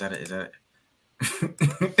boom. Is that it?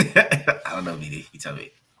 I don't know, BD. You tell me.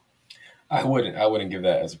 I wouldn't give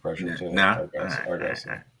that as a pressure to our guys.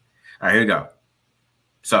 All right, here we go.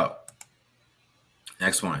 So,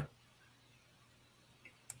 next one.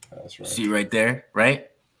 That's right. See right there, right?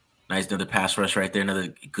 Nice, another pass rush right there.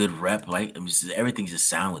 Another good rep. Like, everything's just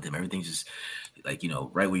sound with him. Everything's just right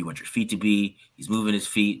where you want your feet to be. He's moving his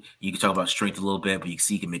feet. You can talk about strength a little bit, but you can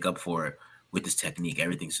see he can make up for it with his technique.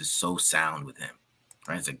 Everything's just so sound with him.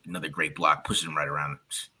 Right? It's like another great block, pushing him right around.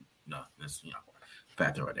 That's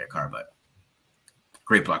bad throw right there, Carr, but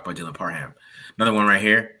great block by Dylan Parham. Another one right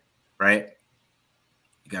here, right?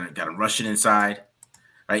 You got him rushing inside.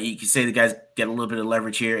 Right? You can say the guys get a little bit of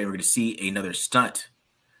leverage here, and we're going to see another stunt.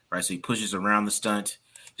 Right? So he pushes around the stunt.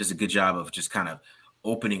 Does a good job of just kind of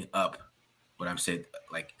opening up what I'm saying,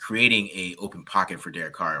 like creating a open pocket for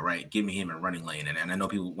Derek Carr, right? Giving him a running lane. And I know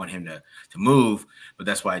people want him to move, but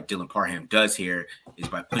that's why Dylan Parham does here is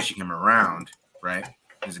by pushing him around, right?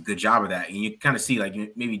 Does a good job of that. And you kind of see like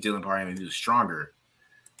maybe Dylan Parham, if he was stronger,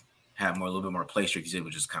 have a little bit more play streak, he's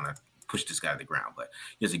able to just kind of push this guy to the ground. But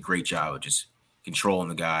he does a great job of just controlling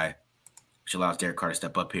the guy, which allows Derek Carr to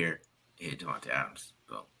step up here, hit Davante Adams.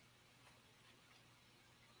 So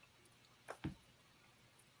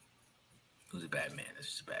who's a bad man? This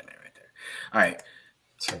is a bad man right there. All right.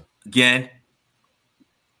 Sure. Again,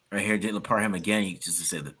 right here, Dylan Parham again. You just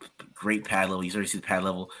say the great pad level. You already see the pad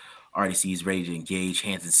level. Already see he's ready to engage,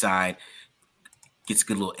 hands inside. Gets a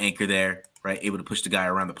good little anchor there, right? Able to push the guy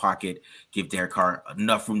around the pocket, give Derek Carr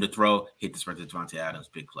enough room to throw, hit this right to Davante Adams.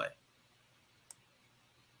 Big play.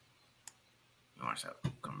 Watch that.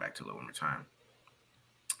 Come back to it one more time.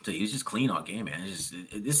 So he was just clean all game, man. This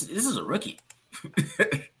is a rookie.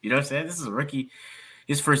 You know what I'm saying? This is a rookie.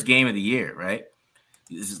 His first game of the year, right?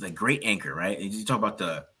 This is a great anchor, right? And you talk about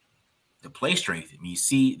the play strength. I mean, you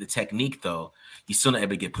see the technique, though. He's still not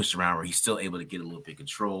able to get pushed around where he's still able to get a little bit of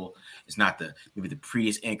control. It's not maybe the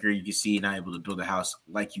prettiest anchor you can see, not able to build a house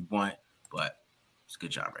like you want, but it's a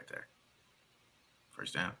good job right there.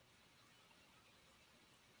 First down.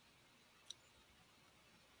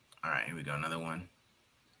 All right, here we go. Another one.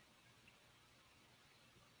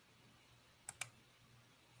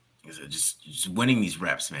 Just winning these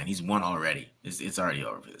reps, man. He's won already. It's already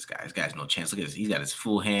over for this guy. This guy has no chance. Look at this. He's got his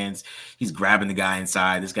full hands. He's grabbing the guy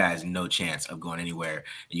inside. This guy has no chance of going anywhere.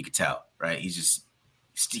 And you can tell, right? He's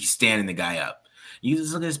standing the guy up. You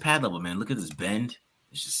just look at his pad level, man. Look at this bend.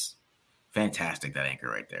 It's just fantastic, that anchor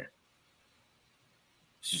right there.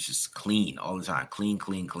 It's just clean all the time. Clean,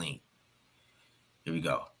 clean, clean. Here we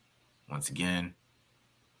go. Once again.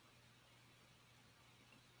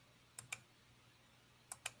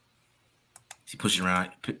 He's pushing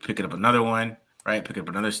around, picking up another one, right? Picking up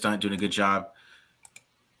another stunt, doing a good job.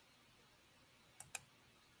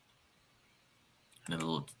 Another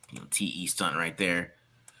little TE stunt right there.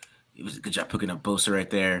 It was a good job picking up Bosa right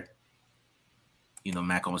there.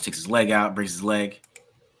 Mac almost takes his leg out, brings his leg.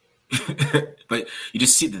 But you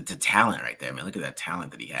just see the talent right there, man. Look at that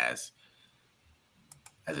talent that he has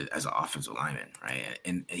as an offensive lineman, right?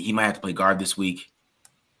 And he might have to play guard this week.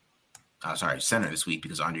 Center this week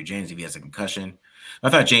because Andre James, if he has a concussion.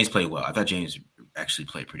 I thought James played well. I thought James actually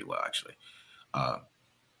played pretty well, actually. I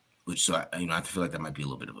feel like that might be a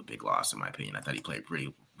little bit of a big loss in my opinion. I thought he played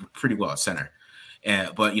pretty well at center.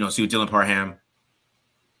 But see with Dylan Parham,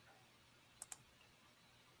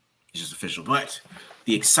 it's just official. But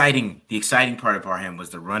the exciting part of Parham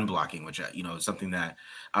was the run blocking, which is something that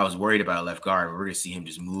I was worried about at left guard. We're going to see him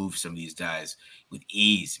just move some of these guys with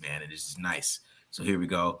ease, man. And it's just nice. So here we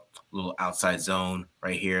go. A little outside zone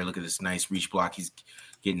right here. Look at this nice reach block. He's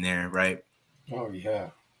getting there, right? Oh, yeah.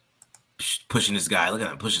 Pushing this guy. Look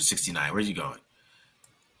at him pushing 69. Where's he going?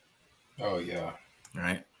 Oh, yeah. All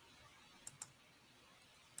right.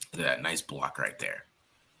 Look at that nice block right there.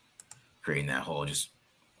 Creating that hole. Just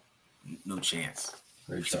no chance.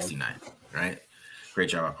 Great job. 69, right? Great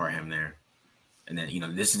job by Parham there. And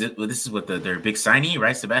then, this is what their big signee,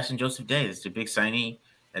 right? Sebastian Joseph Day. It's the big signee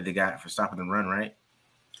that they got for stopping the run, right?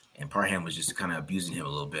 And Parham was just kind of abusing him a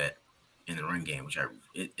little bit in the run game,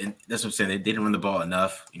 and that's what I'm saying. They didn't run the ball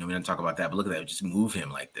enough. We didn't talk about that, but look at that. Just move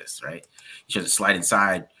him like this, right? He tries to slide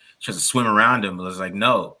inside, tries to swim around him, but it's like,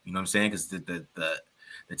 no, you know what I'm saying? Because the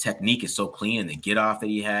technique is so clean, and the get off that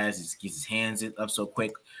he has, he gets his hands up so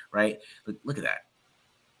quick, right? Look at that,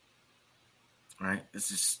 right?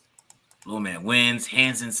 This is little man wins,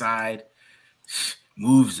 hands inside,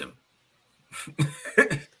 moves him.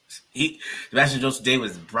 Sebastian Joseph Day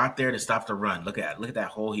was brought there to stop the run. Look at that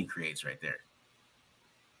hole he creates right there.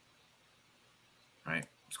 All right,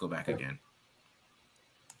 let's go back again.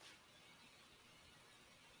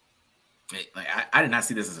 Like I did not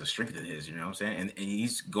see this as a strength of his, you know what I'm saying? And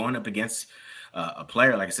he's going up against a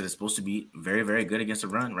player, like I said, is supposed to be very, very good against the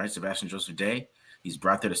run, right? Sebastian Joseph Day. He's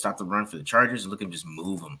brought there to stop the run for the Chargers, and look at him just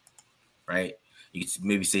move him, right? You could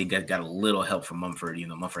maybe say he got a little help from Mumford.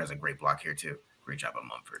 Mumford has a great block here too. Great job on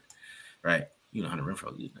Mumford, right? Hunter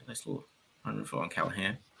Renfrow, nice little Hunter Renfrow on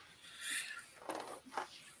Callahan.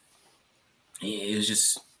 It was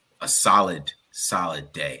just a solid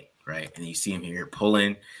day, right? And you see him here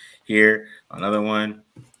pulling here, another one.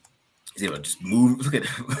 He's able to just move.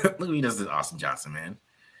 Look what he does to Austin Johnson, man.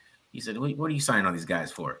 He said, what are you signing all these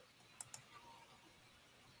guys for?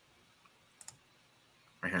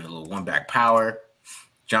 Right here, the little one back power.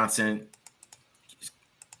 Johnson, just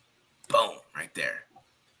boom, right there.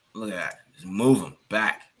 Look at that. Just move him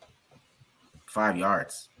back. 5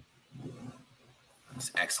 yards.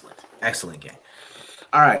 It's excellent. Excellent game.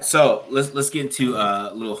 All right, so let's get into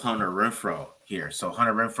little Hunter Renfrow here. So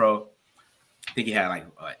Hunter Renfrow, I think he had like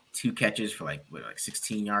 2 catches for like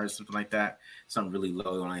 16 yards, something like that. Something really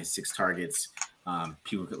low. He only had 6 targets. A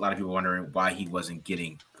lot of people wondering why he wasn't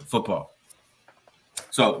getting the football.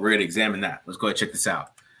 So we're gonna examine that. Let's go ahead and check this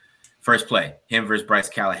out. First play, him versus Bryce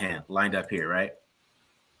Callahan, lined up here, right?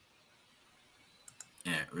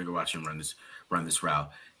 Yeah, we're gonna watch him run this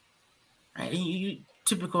route. Right, and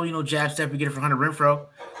typical, jab step you get it for Hunter Renfrow,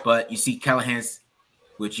 but you see Callahan's,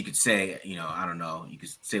 which you could say, I don't know, you could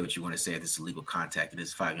say what you want to say. If this is illegal contact, it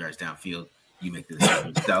is 5 yards downfield. You make the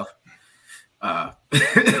decision yourself.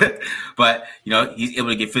 But he's able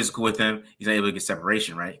to get physical with him. He's not able to get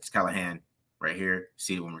separation, right? It's Callahan right here.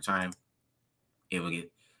 See it one more time. Able to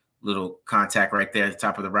get little contact right there at the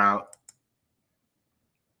top of the route.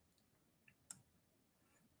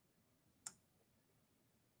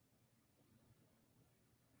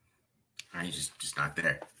 All right, he's just not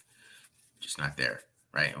there. Just not there,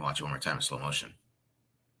 right? And watch it one more time in slow motion.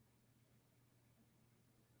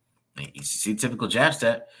 And you see typical jab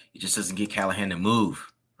step. It just doesn't get Callahan to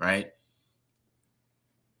move, right?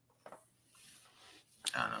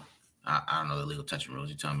 I don't know. I don't know the legal touching rules.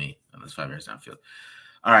 You tell me. That's 5 yards downfield.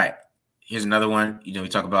 All right. Here's another one. We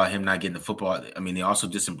talk about him not getting the football. I mean, they also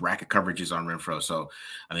did some bracket coverages on Renfrow. So,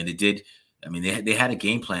 they had a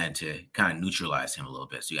game plan to kind of neutralize him a little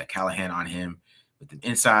bit. So you got Callahan on him with the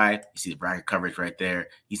inside. You see the bracket coverage right there.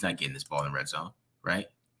 He's not getting this ball in the red zone, right?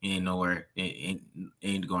 He ain't nowhere. He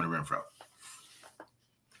ain't going to Renfrow.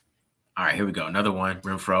 All right, here we go. Another one.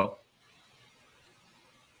 Renfrow.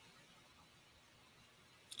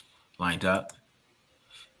 Lined up.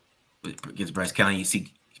 Gets Bryce Callahan. You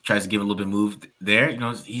see, tries to give a little bit of move there.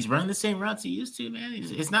 He's running the same routes he used to, man.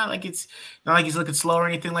 It's not like he's looking slow or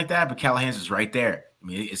anything like that, but Callahan's is right there. I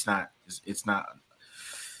mean, it's not, you know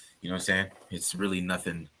what I'm saying? It's really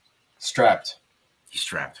nothing. Strapped. He's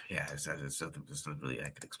strapped. Yeah, it's not really, I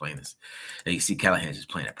could explain this. And you see Callahan's just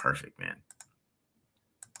playing it perfect, man.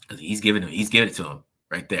 He's giving it to him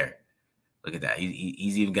right there. Look at that.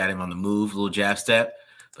 He's even got him on the move, little jab step,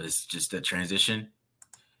 but it's just a transition.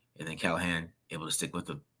 And then Callahan able to stick with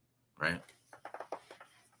him, right?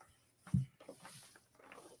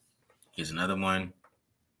 Here's another one.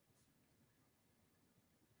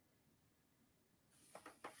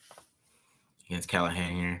 Against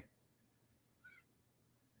Callahan here.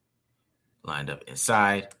 Lined up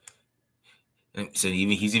inside. And so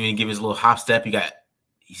he's even giving his little hop step.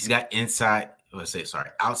 He's got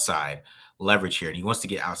outside leverage here, and he wants to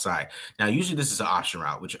get outside. Now, usually this is an option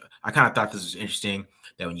route, which I kind of thought this was interesting,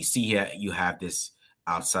 that when you see here, you have this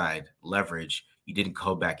outside leverage, you didn't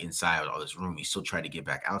go back inside with all this room. He still tried to get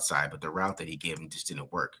back outside, but the route that he gave him just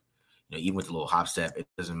didn't work. Even with the little hop step, it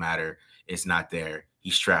doesn't matter. It's not there.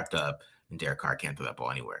 He's strapped up, and Derek Carr can't throw that ball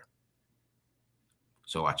anywhere.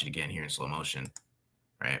 So watch it again here in slow motion,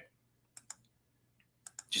 right?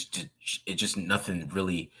 Just nothing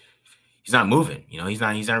really. He's not moving. He's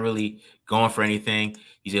not really going for anything.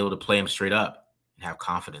 He's able to play him straight up and have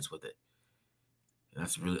confidence with it. And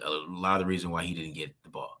that's really a lot of the reason why he didn't get the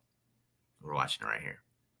ball. We're watching it right here.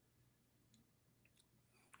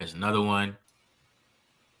 There's another one.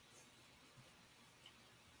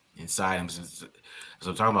 Inside him. So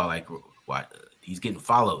I'm talking about, like, what he's getting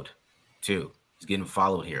followed too. He's getting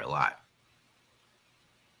followed here a lot.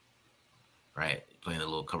 Right? Playing a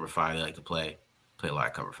little cover 5 they like to play. Play a lot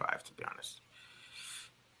of cover 5, to be honest.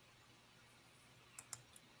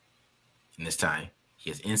 And this time, he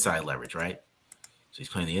has inside leverage, right? So he's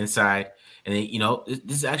playing the inside. And then,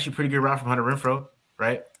 this is actually a pretty good route from Hunter Renfrow,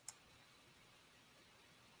 right?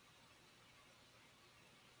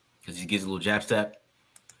 Because he gives a little jab step,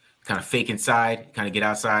 kind of fake inside, kind of get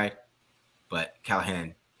outside. But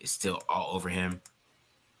Callahan is still all over him.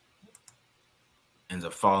 Ends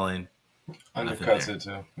up falling. Undercuts it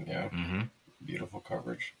too. Yeah. Mm-hmm. Beautiful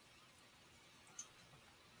coverage.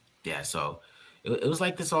 Yeah, so it was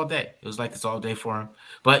like this all day. It was like this all day for him.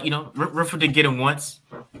 But, Renfrow did get him once,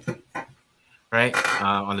 right?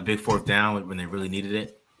 On the big 4th down when they really needed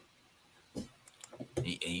it.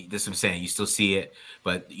 That's what I'm saying. You still see it.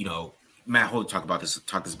 But, Matt Holder talked about this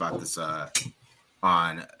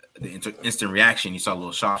on the instant reaction. You saw a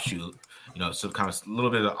little soft shoot, so kind of a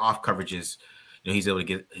little bit of off coverages. He's able to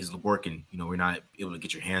get his work, and we're not able to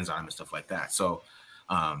get your hands on him and stuff like that. So,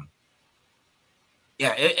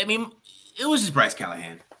 it was just Bryce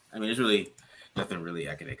Callahan. There's really nothing really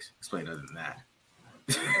I could explain other than that.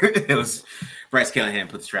 It was Bryce Callahan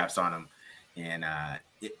put the straps on him, and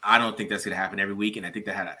I don't think that's going to happen every week. And I think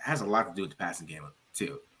that has a lot to do with the passing game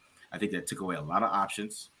too. I think that took away a lot of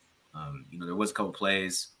options. There was a couple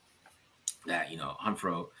plays that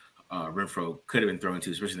Renfrow could have been thrown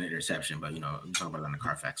to, especially in the interception. But we talk about it on the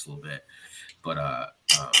Carfax a little bit. But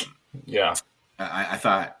yeah, I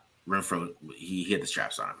thought Renfrow he hit the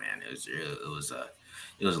straps on him, man. It was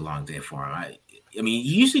a long day for him. I mean,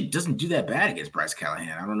 he usually doesn't do that bad against Bryce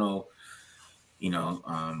Callahan. I don't know.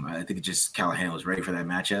 I think it just Callahan was ready for that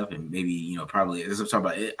matchup, and maybe probably as I'm talking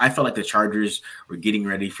about it, I felt like the Chargers were getting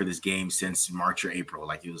ready for this game since March or April.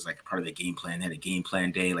 Like it was like part of the game plan. They had a game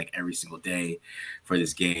plan day like every single day for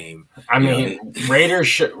this game. Raiders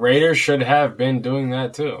should have been doing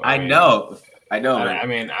that too. I know.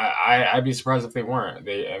 I'd be surprised if they weren't.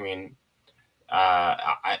 They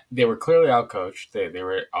were clearly outcoached. They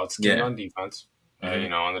were outskinned on defense.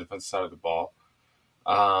 Mm-hmm. On the defensive side of the ball.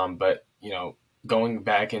 But going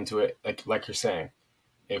back into it, like you're saying,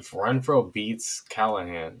 if Renfrow beats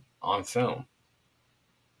Callahan on film,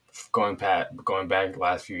 going back the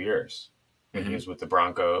last few years, when he was with the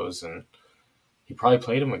Broncos, and he probably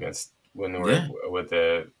played him against when they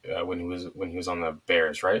were when he was on the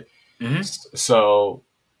Bears, right? Mm-hmm. So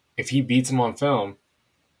if he beats him on film,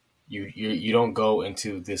 you don't go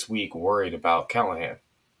into this week worried about Callahan,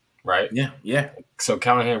 right? Yeah. So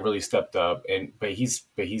Callahan really stepped up, but he's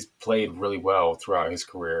played really well throughout his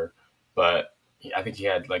career. But I think he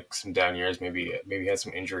had like some down years, maybe he had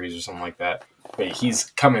some injuries or something like that. But he's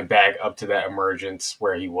coming back up to that emergence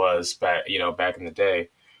where he was back in the day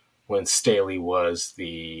when Staley was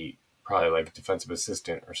the probably like defensive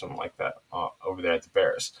assistant or something like that over there at the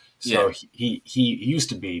Bears. So he used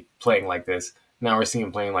to be playing like this. Now we're seeing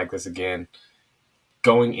him playing like this again.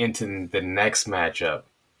 Going into the next matchup,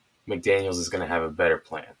 McDaniels is going to have a better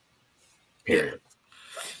plan. Period.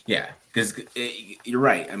 Yeah, because you're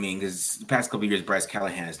right. Because the past couple of years, Bryce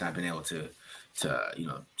Callahan has not been able to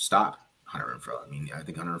stop Hunter Renfrow. I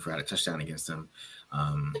think Hunter Renfrow had a touchdown against him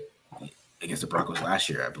against the Broncos last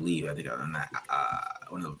year, I believe. I think on that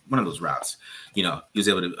one of those routes, he was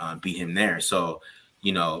able to beat him there. So,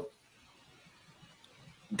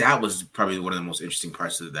 that was probably one of the most interesting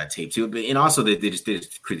parts of that tape too. And also they just did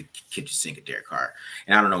kitchen sink at Derek Carr.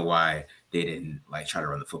 And I don't know why they didn't try to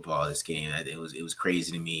run the football this game. It was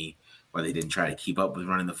crazy to me why they didn't try to keep up with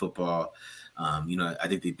running the football. I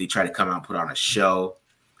think they tried to come out and put on a show.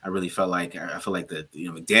 I feel like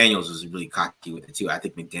McDaniels was really cocky with it too. I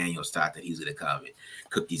think McDaniels thought that he was going to come and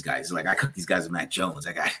cook these guys. Like I cooked these guys with Mac Jones.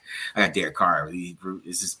 I got Derek Carr.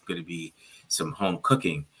 This is going to be some home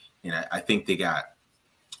cooking. And I think they got.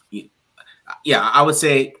 Yeah, I would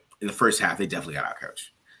say in the first half they definitely got outcoached.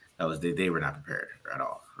 That was they were not prepared at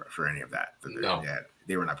all for any of that. No.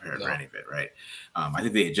 They were not prepared for any of it, right? I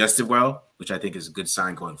think they adjusted well, which I think is a good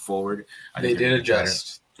sign going forward. They did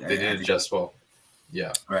adjust. They did adjust well.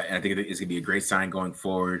 Yeah. Right, and I think it's going to be a great sign going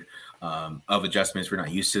forward of adjustments. We're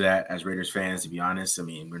not used to that as Raiders fans, to be honest.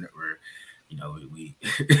 We're we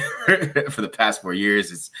for the past 4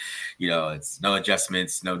 years, it's no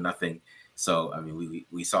adjustments, no nothing. So,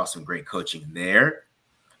 we saw some great coaching there.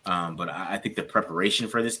 But I think the preparation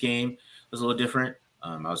for this game was a little different.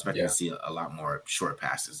 I was expecting to see a lot more short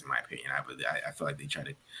passes, in my opinion. I feel like they try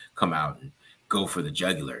to come out and go for the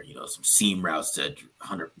jugular, some seam routes to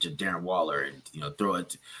Darren Waller, and throw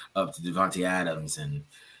it up to Devontae Adams, and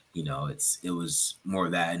it was more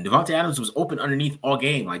of that. And Devontae Adams was open underneath all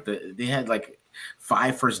game. Like they had like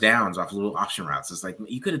 5 first downs off little option routes. It's like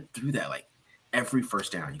you could have threw that like every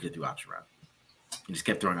first down. You could have threw option route. You just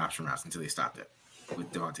kept throwing option routes until they stopped it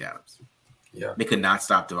with Devontae Adams. Yeah, they could not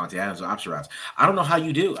stop Devontae Adams with option routes. I don't know how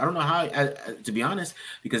you do. I don't know how, to be honest,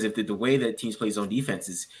 because if the way that teams play zone defense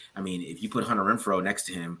is, I mean, if you put Hunter Renfrow next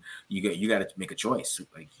to him, you got to make a choice.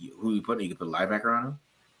 Like who you put? You can put a linebacker on him.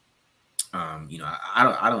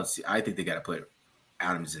 I don't see. I think they got to put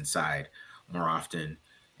Adams inside more often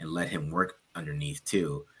and let him work underneath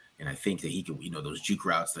too. And I think that he can, those juke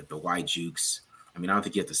routes, like the wide jukes. I mean, I don't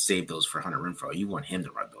think you have to save those for Hunter Renfrow. You want him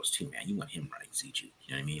to run those too, man. You want him running Z-Juke.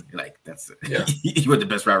 You know what I mean? Like you want the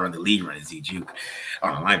best route in the league running Z-Juke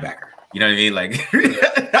on a linebacker. You know what I mean? Like,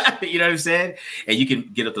 you know what I'm saying? And you can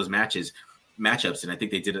get up those matchups. And I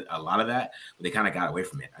think they did a lot of that, but they kind of got away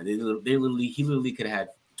from it. He literally could have had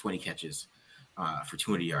 20 catches for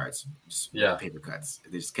 200 yards. Paper cuts.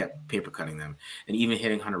 They just kept paper cutting them, and even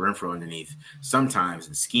hitting Hunter Renfrow underneath sometimes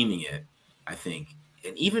and scheming it. I think.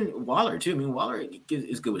 And even Waller, too. I mean, Waller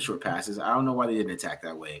is good with short passes. I don't know why they didn't attack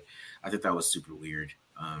that way. I think that was super weird.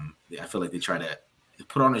 I feel like they try to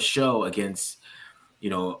put on a show against,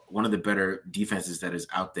 one of the better defenses that is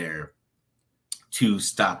out there to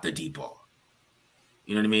stop the deep ball.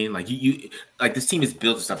 You know what I mean? Like, you like this team is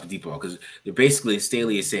built to stop the deep ball because they're basically,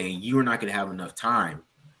 Staley is saying, you are not going to have enough time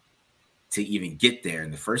to even get there in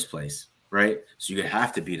the first place, right? So you're going to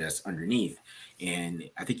have to beat us underneath. And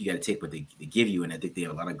I think you got to take what they give you, and I think they have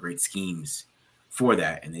a lot of great schemes for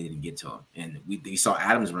that, and they didn't get to him. And we saw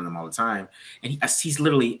Adams run them all the time, and he's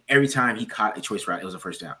literally every time he caught a choice route, it was a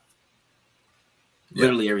first down. Yeah.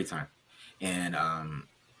 Literally every time. And I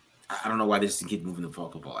don't know why they just didn't keep moving the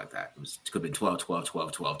football like that. It could have been 12, 12,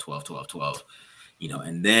 12, 12, 12, 12, 12,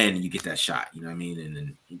 and then you get that shot, you know what I mean? And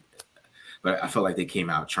then, but I felt like they came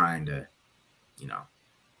out trying to,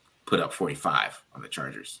 put up 45 on the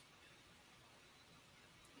Chargers.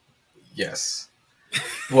 Yes.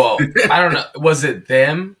 Well, I don't know. Was it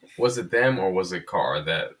them or was it Carr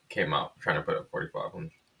that came out trying to put up 45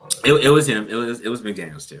 on it was him. It was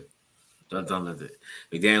McDaniels too. Don't let it.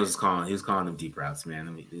 McDaniels was calling them deep routes,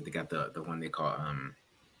 man. They got the one they call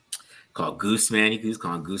Goose, man. He was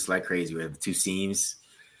calling Goose like crazy. We have the 2 seams.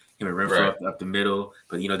 Him and Renfrow up the middle,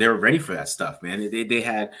 but they were ready for that stuff, man. They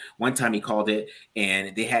had one time he called it,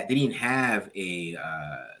 and they didn't have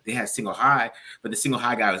they had single high, but the single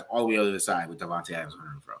high guy was all the way on the other side with Devontae Adams and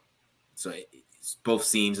Renfrow. So it's both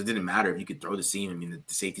seams. It didn't matter if you could throw the seam. I mean,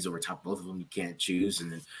 the safety's over top of both of them. You can't choose,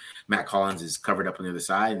 and then Matt Collins is covered up on the other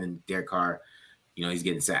side, and then Derek Carr, he's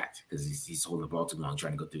getting sacked because he's holding the ball too long,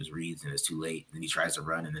 trying to go through his reads, and it's too late. And then he tries to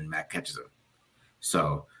run, and then Matt catches him.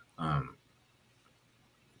 So.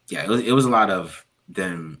 Yeah, it was a lot of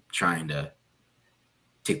them trying to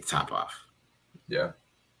take the top off. Yeah.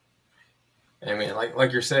 I mean,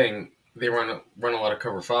 like you're saying, they run a lot of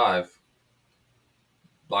cover 5.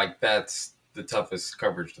 Like, that's the toughest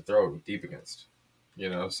coverage to throw deep against.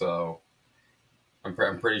 So I'm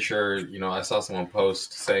pretty sure, I saw someone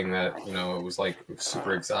post saying that, it was like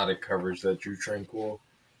super exotic coverage that Drew Tranquill,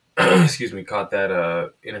 caught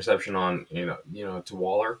that interception on, to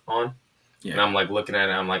Waller on. Yeah. And I'm like looking at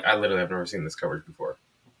it, I'm like, I literally have never seen this coverage before.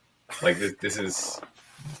 Like this is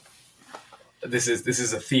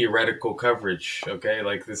a theoretical coverage, okay?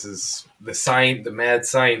 Like this is the mad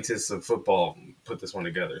scientists of football put this one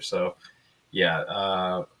together. So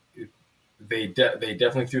yeah, they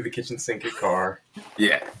definitely threw the kitchen sink at Carr.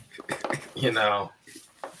 Yeah.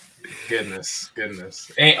 Goodness.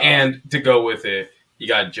 And to go with it, you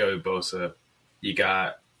got Joey Bosa, you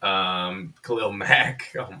got Khalil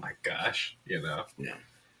Mack. Oh my gosh, Yeah.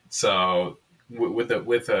 So with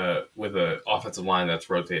a offensive line that's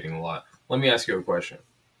rotating a lot. Let me ask you a question.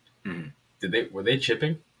 Mm-hmm. Were they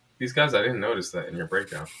chipping these guys? I didn't notice that in your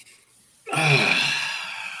breakdown. A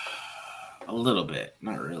little bit,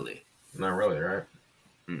 not really. Not really, right?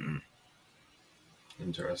 Mm-mm.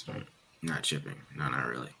 Interesting. Not chipping. No, not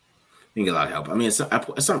really. You get a lot of help. I mean,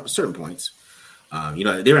 at some certain points,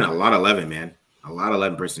 they're in a lot of 11, man. A lot of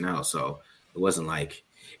 11 personnel, so it wasn't like.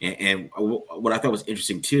 And what I thought was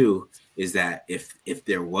interesting too is that if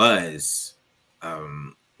there was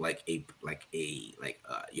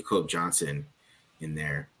Jacob Johnson in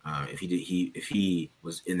there, if he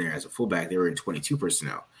was in there as a fullback, they were in 22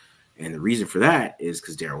 personnel, and the reason for that is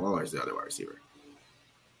because Darren Waller is the other wide receiver.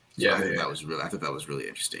 So I thought that was really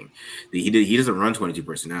interesting. He doesn't run 22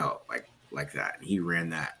 personnel like like that. And he ran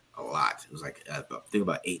that a lot. It was like, I think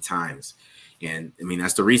about 8 times. And I mean,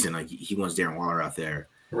 that's the reason, like, he wants Darren Waller out there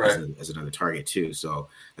as another target too. So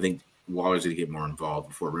I think Waller's going to get more involved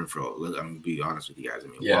before Renfrow. I'm going to be honest with you guys. I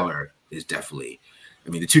mean, Waller is definitely, I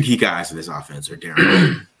mean, the 2 key guys in this offense are Darren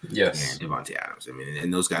Waller and Devontae Adams. I mean,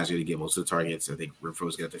 and those guys are going to get most of the targets. I think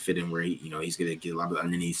Renfrow's going to have to fit in where he's going to get a lot of the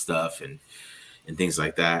underneath stuff and things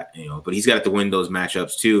like that. But he's got to win those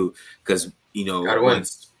matchups too, because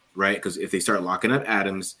right? Because if they start locking up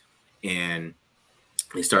Adams and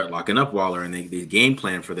they start locking up Waller and they game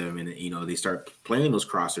plan for them, and they start playing those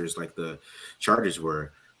crossers like the Chargers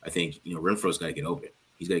were, I think Renfro's got to get open.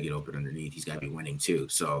 He's got to get open underneath. He's got to be winning too.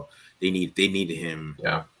 So they needed him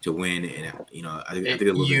to win, and I think a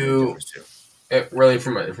little bit of difference too. Really,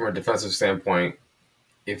 from a defensive standpoint,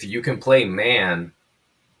 if you can play man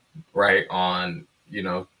right on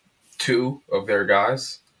 2 of their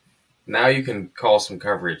guys, now you can call some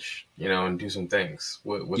coverage, and do some things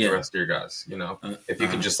with the rest of your guys. If you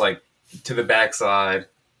can just like to the backside,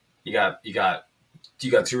 you got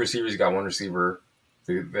 2 receivers, you got 1 receiver.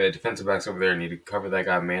 The defensive backs over there need to cover that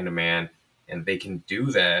guy man to man, and they can do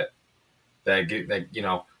that.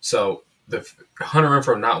 So the Hunter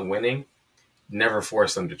Renfrow not winning never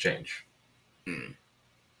forced them to change.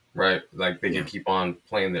 Right? Like they can keep on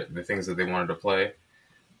playing the things that they wanted to play.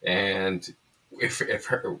 And if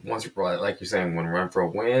once, like you're saying, when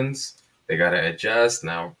Renfrow wins, they got to adjust.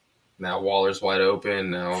 Now Waller's wide open.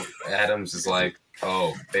 Now Adams is like,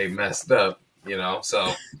 oh, they messed up.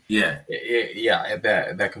 So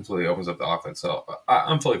that completely opens up the offense. So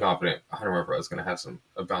I'm fully confident Hunter Renfrow is going to have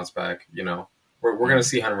a bounce back. We're going to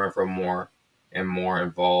see Hunter Renfrow more and more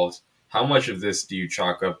involved. How much of this do you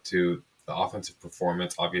chalk up to the offensive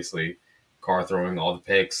performance? Obviously, Carr throwing all the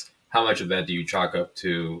picks. How much of that do you chalk up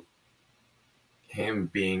to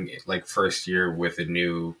him being like first year with a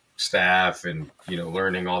new staff and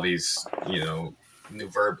learning all these new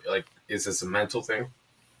verb? Like, is this a mental thing?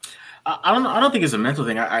 I don't think it's a mental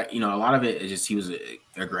thing. A lot of it is just he was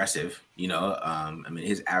aggressive. I mean,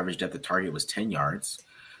 his average depth of target was 10 yards.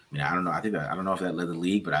 I mean, I don't know. I don't know if that led the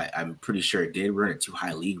league, but I'm pretty sure it did. We're in a too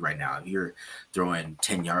high league right now. If you're throwing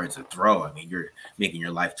 10 yards a throw, I mean, you're making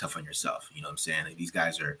your life tough on yourself. You know what I'm saying? Like, these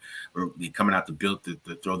guys are coming out to build to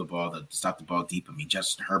throw the ball, to stop the ball deep. I mean,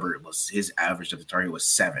 Justin Herbert his average at the target was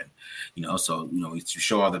 7. So we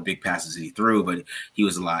show all the big passes that he threw, but he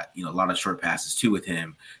was a lot of short passes too with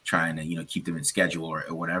him, trying to keep them in schedule or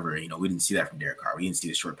whatever. We didn't see that from Derek Carr. We didn't see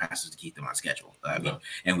the short passes to keep them on schedule.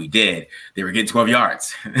 And we did. They were getting 12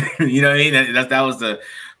 yards. You know what I mean? That was the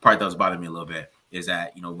part that was bothering me a little bit, is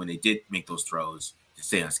that when they did make those throws to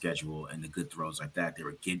stay on schedule and the good throws like that, they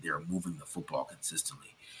were moving the football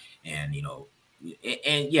consistently, and in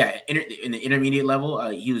the intermediate level,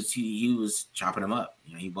 he was chopping them up.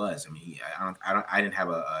 He was. I mean, I didn't have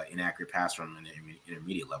a inaccurate pass from him in the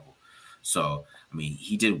intermediate level, so I mean,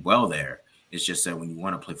 he did well there. It's just that when you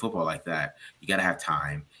want to play football like that, you got to have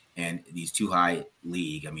time. And these too high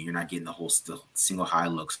league, I mean, you're not getting the whole single high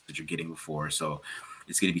looks that you're getting before. So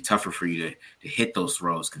it's going to be tougher for you to hit those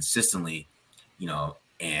throws consistently,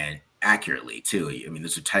 and accurately too. I mean,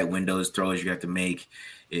 those are tight windows throws you have to make.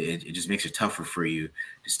 It just makes it tougher for you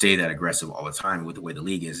to stay that aggressive all the time with the way the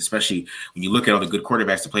league is, especially when you look at all the good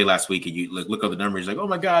quarterbacks to play last week and you look at the numbers like, oh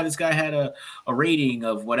my God, this guy had a rating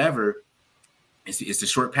of whatever. It's the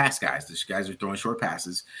short pass guys. The guys are throwing short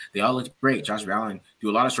passes. They all look great. Josh Allen do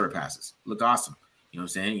a lot of short passes. Looked awesome. You know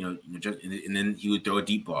what I'm saying? And then he would throw a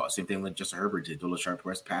deep ball. Same thing with Justin Herbert did. Throw little sharp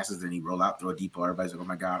passes, then he roll out, throw a deep ball. Everybody's like, oh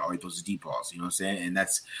my God, all he throws is deep balls. You know what I'm saying? And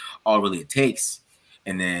that's all really it takes.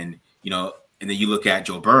 And then, and then you look at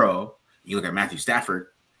Joe Burrow, you look at Matthew Stafford,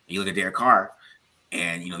 and you look at Derek Carr,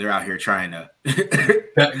 and they're out here trying to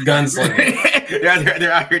gunslinger.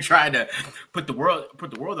 they're out here trying to put the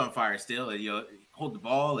world on fire still, and hold the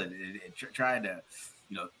ball and trying to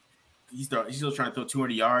he's still trying to throw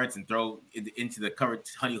 200 yards and throw into the covered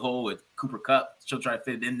honey hole with Cooper Kupp, still trying to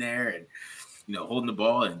fit it in there, and holding the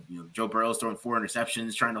ball, and Joe Burrow's throwing 4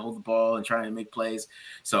 interceptions, trying to hold the ball and trying to make plays.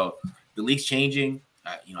 So the league's changing.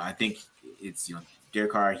 I think it's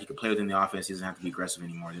Derek Carr, he can play within the offense. He doesn't have to be aggressive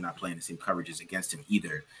anymore. They're not playing the same coverages against him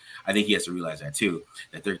either. I think he has to realize that too,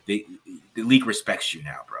 that the league respects you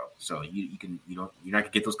now, bro. So you're not gonna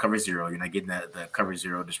get those cover zero. You're not getting the cover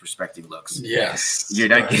zero disrespecting looks. Yes, you're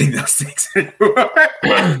not getting those things.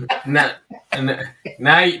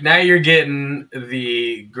 now you're getting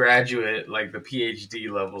the graduate, like the PhD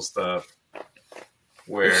level stuff,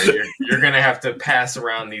 where you're gonna have to pass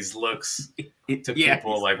around these looks to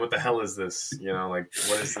people like, what the hell is this? Like,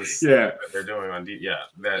 what is this that they're doing on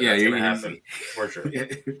that's gonna happen for sure.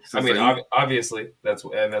 So, I mean, obviously that's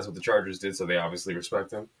what the Chargers did, so they obviously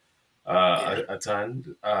respect him a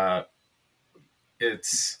ton.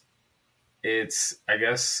 It's I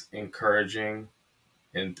guess encouraging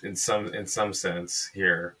in some sense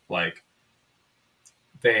here, like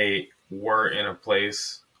they were in a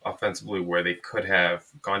place offensively where they could have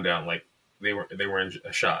gone down, like they were in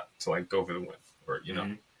a shot to like go for the win, or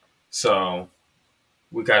So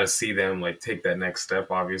we got to see them like take that next step.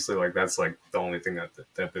 Obviously, like that's like the only thing that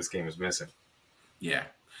this game is missing. Yeah,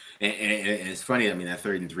 and it's funny. I mean, that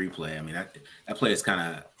 3rd and 3 play. I mean, that play is kind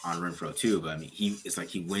of on Renfrow too. But I mean, it's like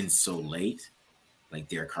he wins so late. Like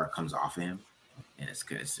Derek Carr comes off of him, and it's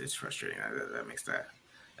frustrating. That makes that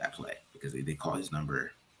play because they call his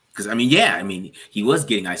number. Because I mean, he was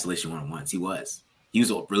getting isolation 1-on-1s. He was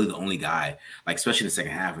really the only guy, like especially in the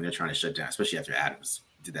second half when they're trying to shut down, especially after Adams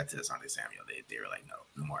did that to Asante Samuel. They were like,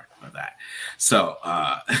 no more of that. So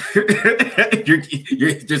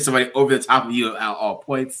you're just somebody over the top of you at all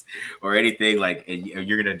points or anything, like, and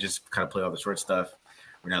you're gonna just kind of play all the short stuff.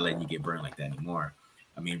 We're not letting you get burned like that anymore.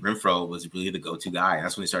 I mean, Renfrow was really the go-to guy.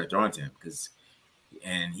 That's when they started throwing to him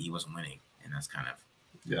and he wasn't winning, and that's kind of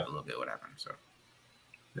a little bit what happened. So.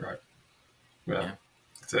 Right. Yeah.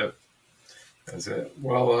 That's it.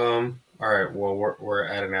 Well, all right. Well, we're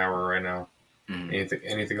at an hour right now. Mm-hmm.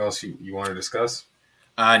 Anything else you want to discuss?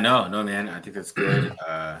 No, man. I think that's good.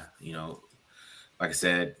 Like I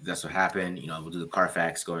said, that's what happened. We'll do the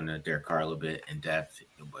Carfax, go into Derek Carr a little bit in depth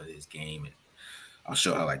about his game, and I'll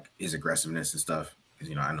show how like his aggressiveness and stuff.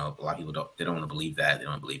 Because I know a lot of people don't want to believe that. They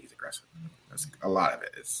don't believe he's aggressive. That's a lot of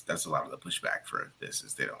it. That's a lot of the pushback for this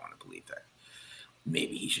is they don't want to believe that.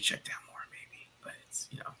 Maybe he should check down more, but it's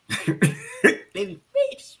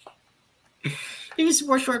maybe some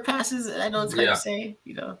more short passes. I know it's hard to say,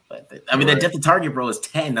 but I mean, that depth of target, bro, is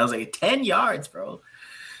 10. I was like 10 yards, bro.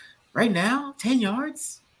 Right now, 10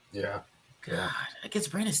 yards. Yeah, God,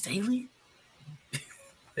 against Brandon Staley,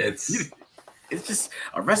 it's just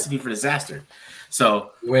a recipe for disaster.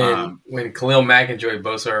 So when Khalil Mack and Joey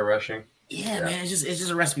Bosa are rushing. Yeah, man, it's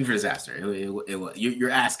just a recipe for disaster.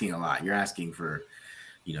 You're asking a lot. You're asking for,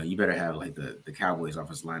 you better have like the Cowboys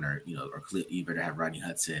offensive line, or you better have Rodney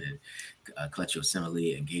Hudson and Kelechi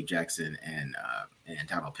Osemele and Gabe Jackson and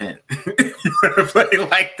Donald Penn playing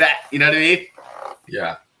like that. You know what I mean?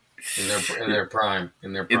 Yeah, in their prime,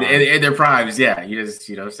 in their primes. Yeah, you know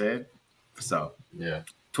what I'm saying. So yeah,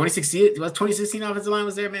 2016 offensive line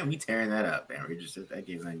was there, man. We tearing that up, man. That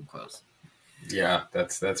game's not even close. Yeah,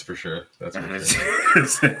 that's for sure. That's for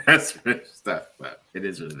sure. That's for stuff, but it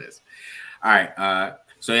is what it is. All right.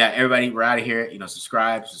 So yeah, everybody, we're out of here.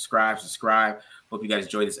 Subscribe. Hope you guys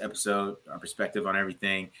enjoyed this episode, our perspective on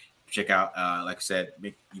everything. Check out, like I said,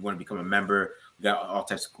 you want to become a member. We got all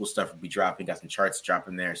types of cool stuff we'll be dropping. Got some charts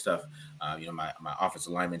dropping there, stuff. My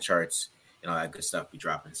offensive alignment charts and all that good stuff be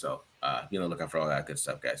dropping. So be on the lookout for all that good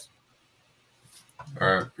stuff, guys. All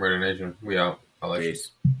right, Raider Nation, we out. I like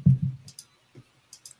Peace.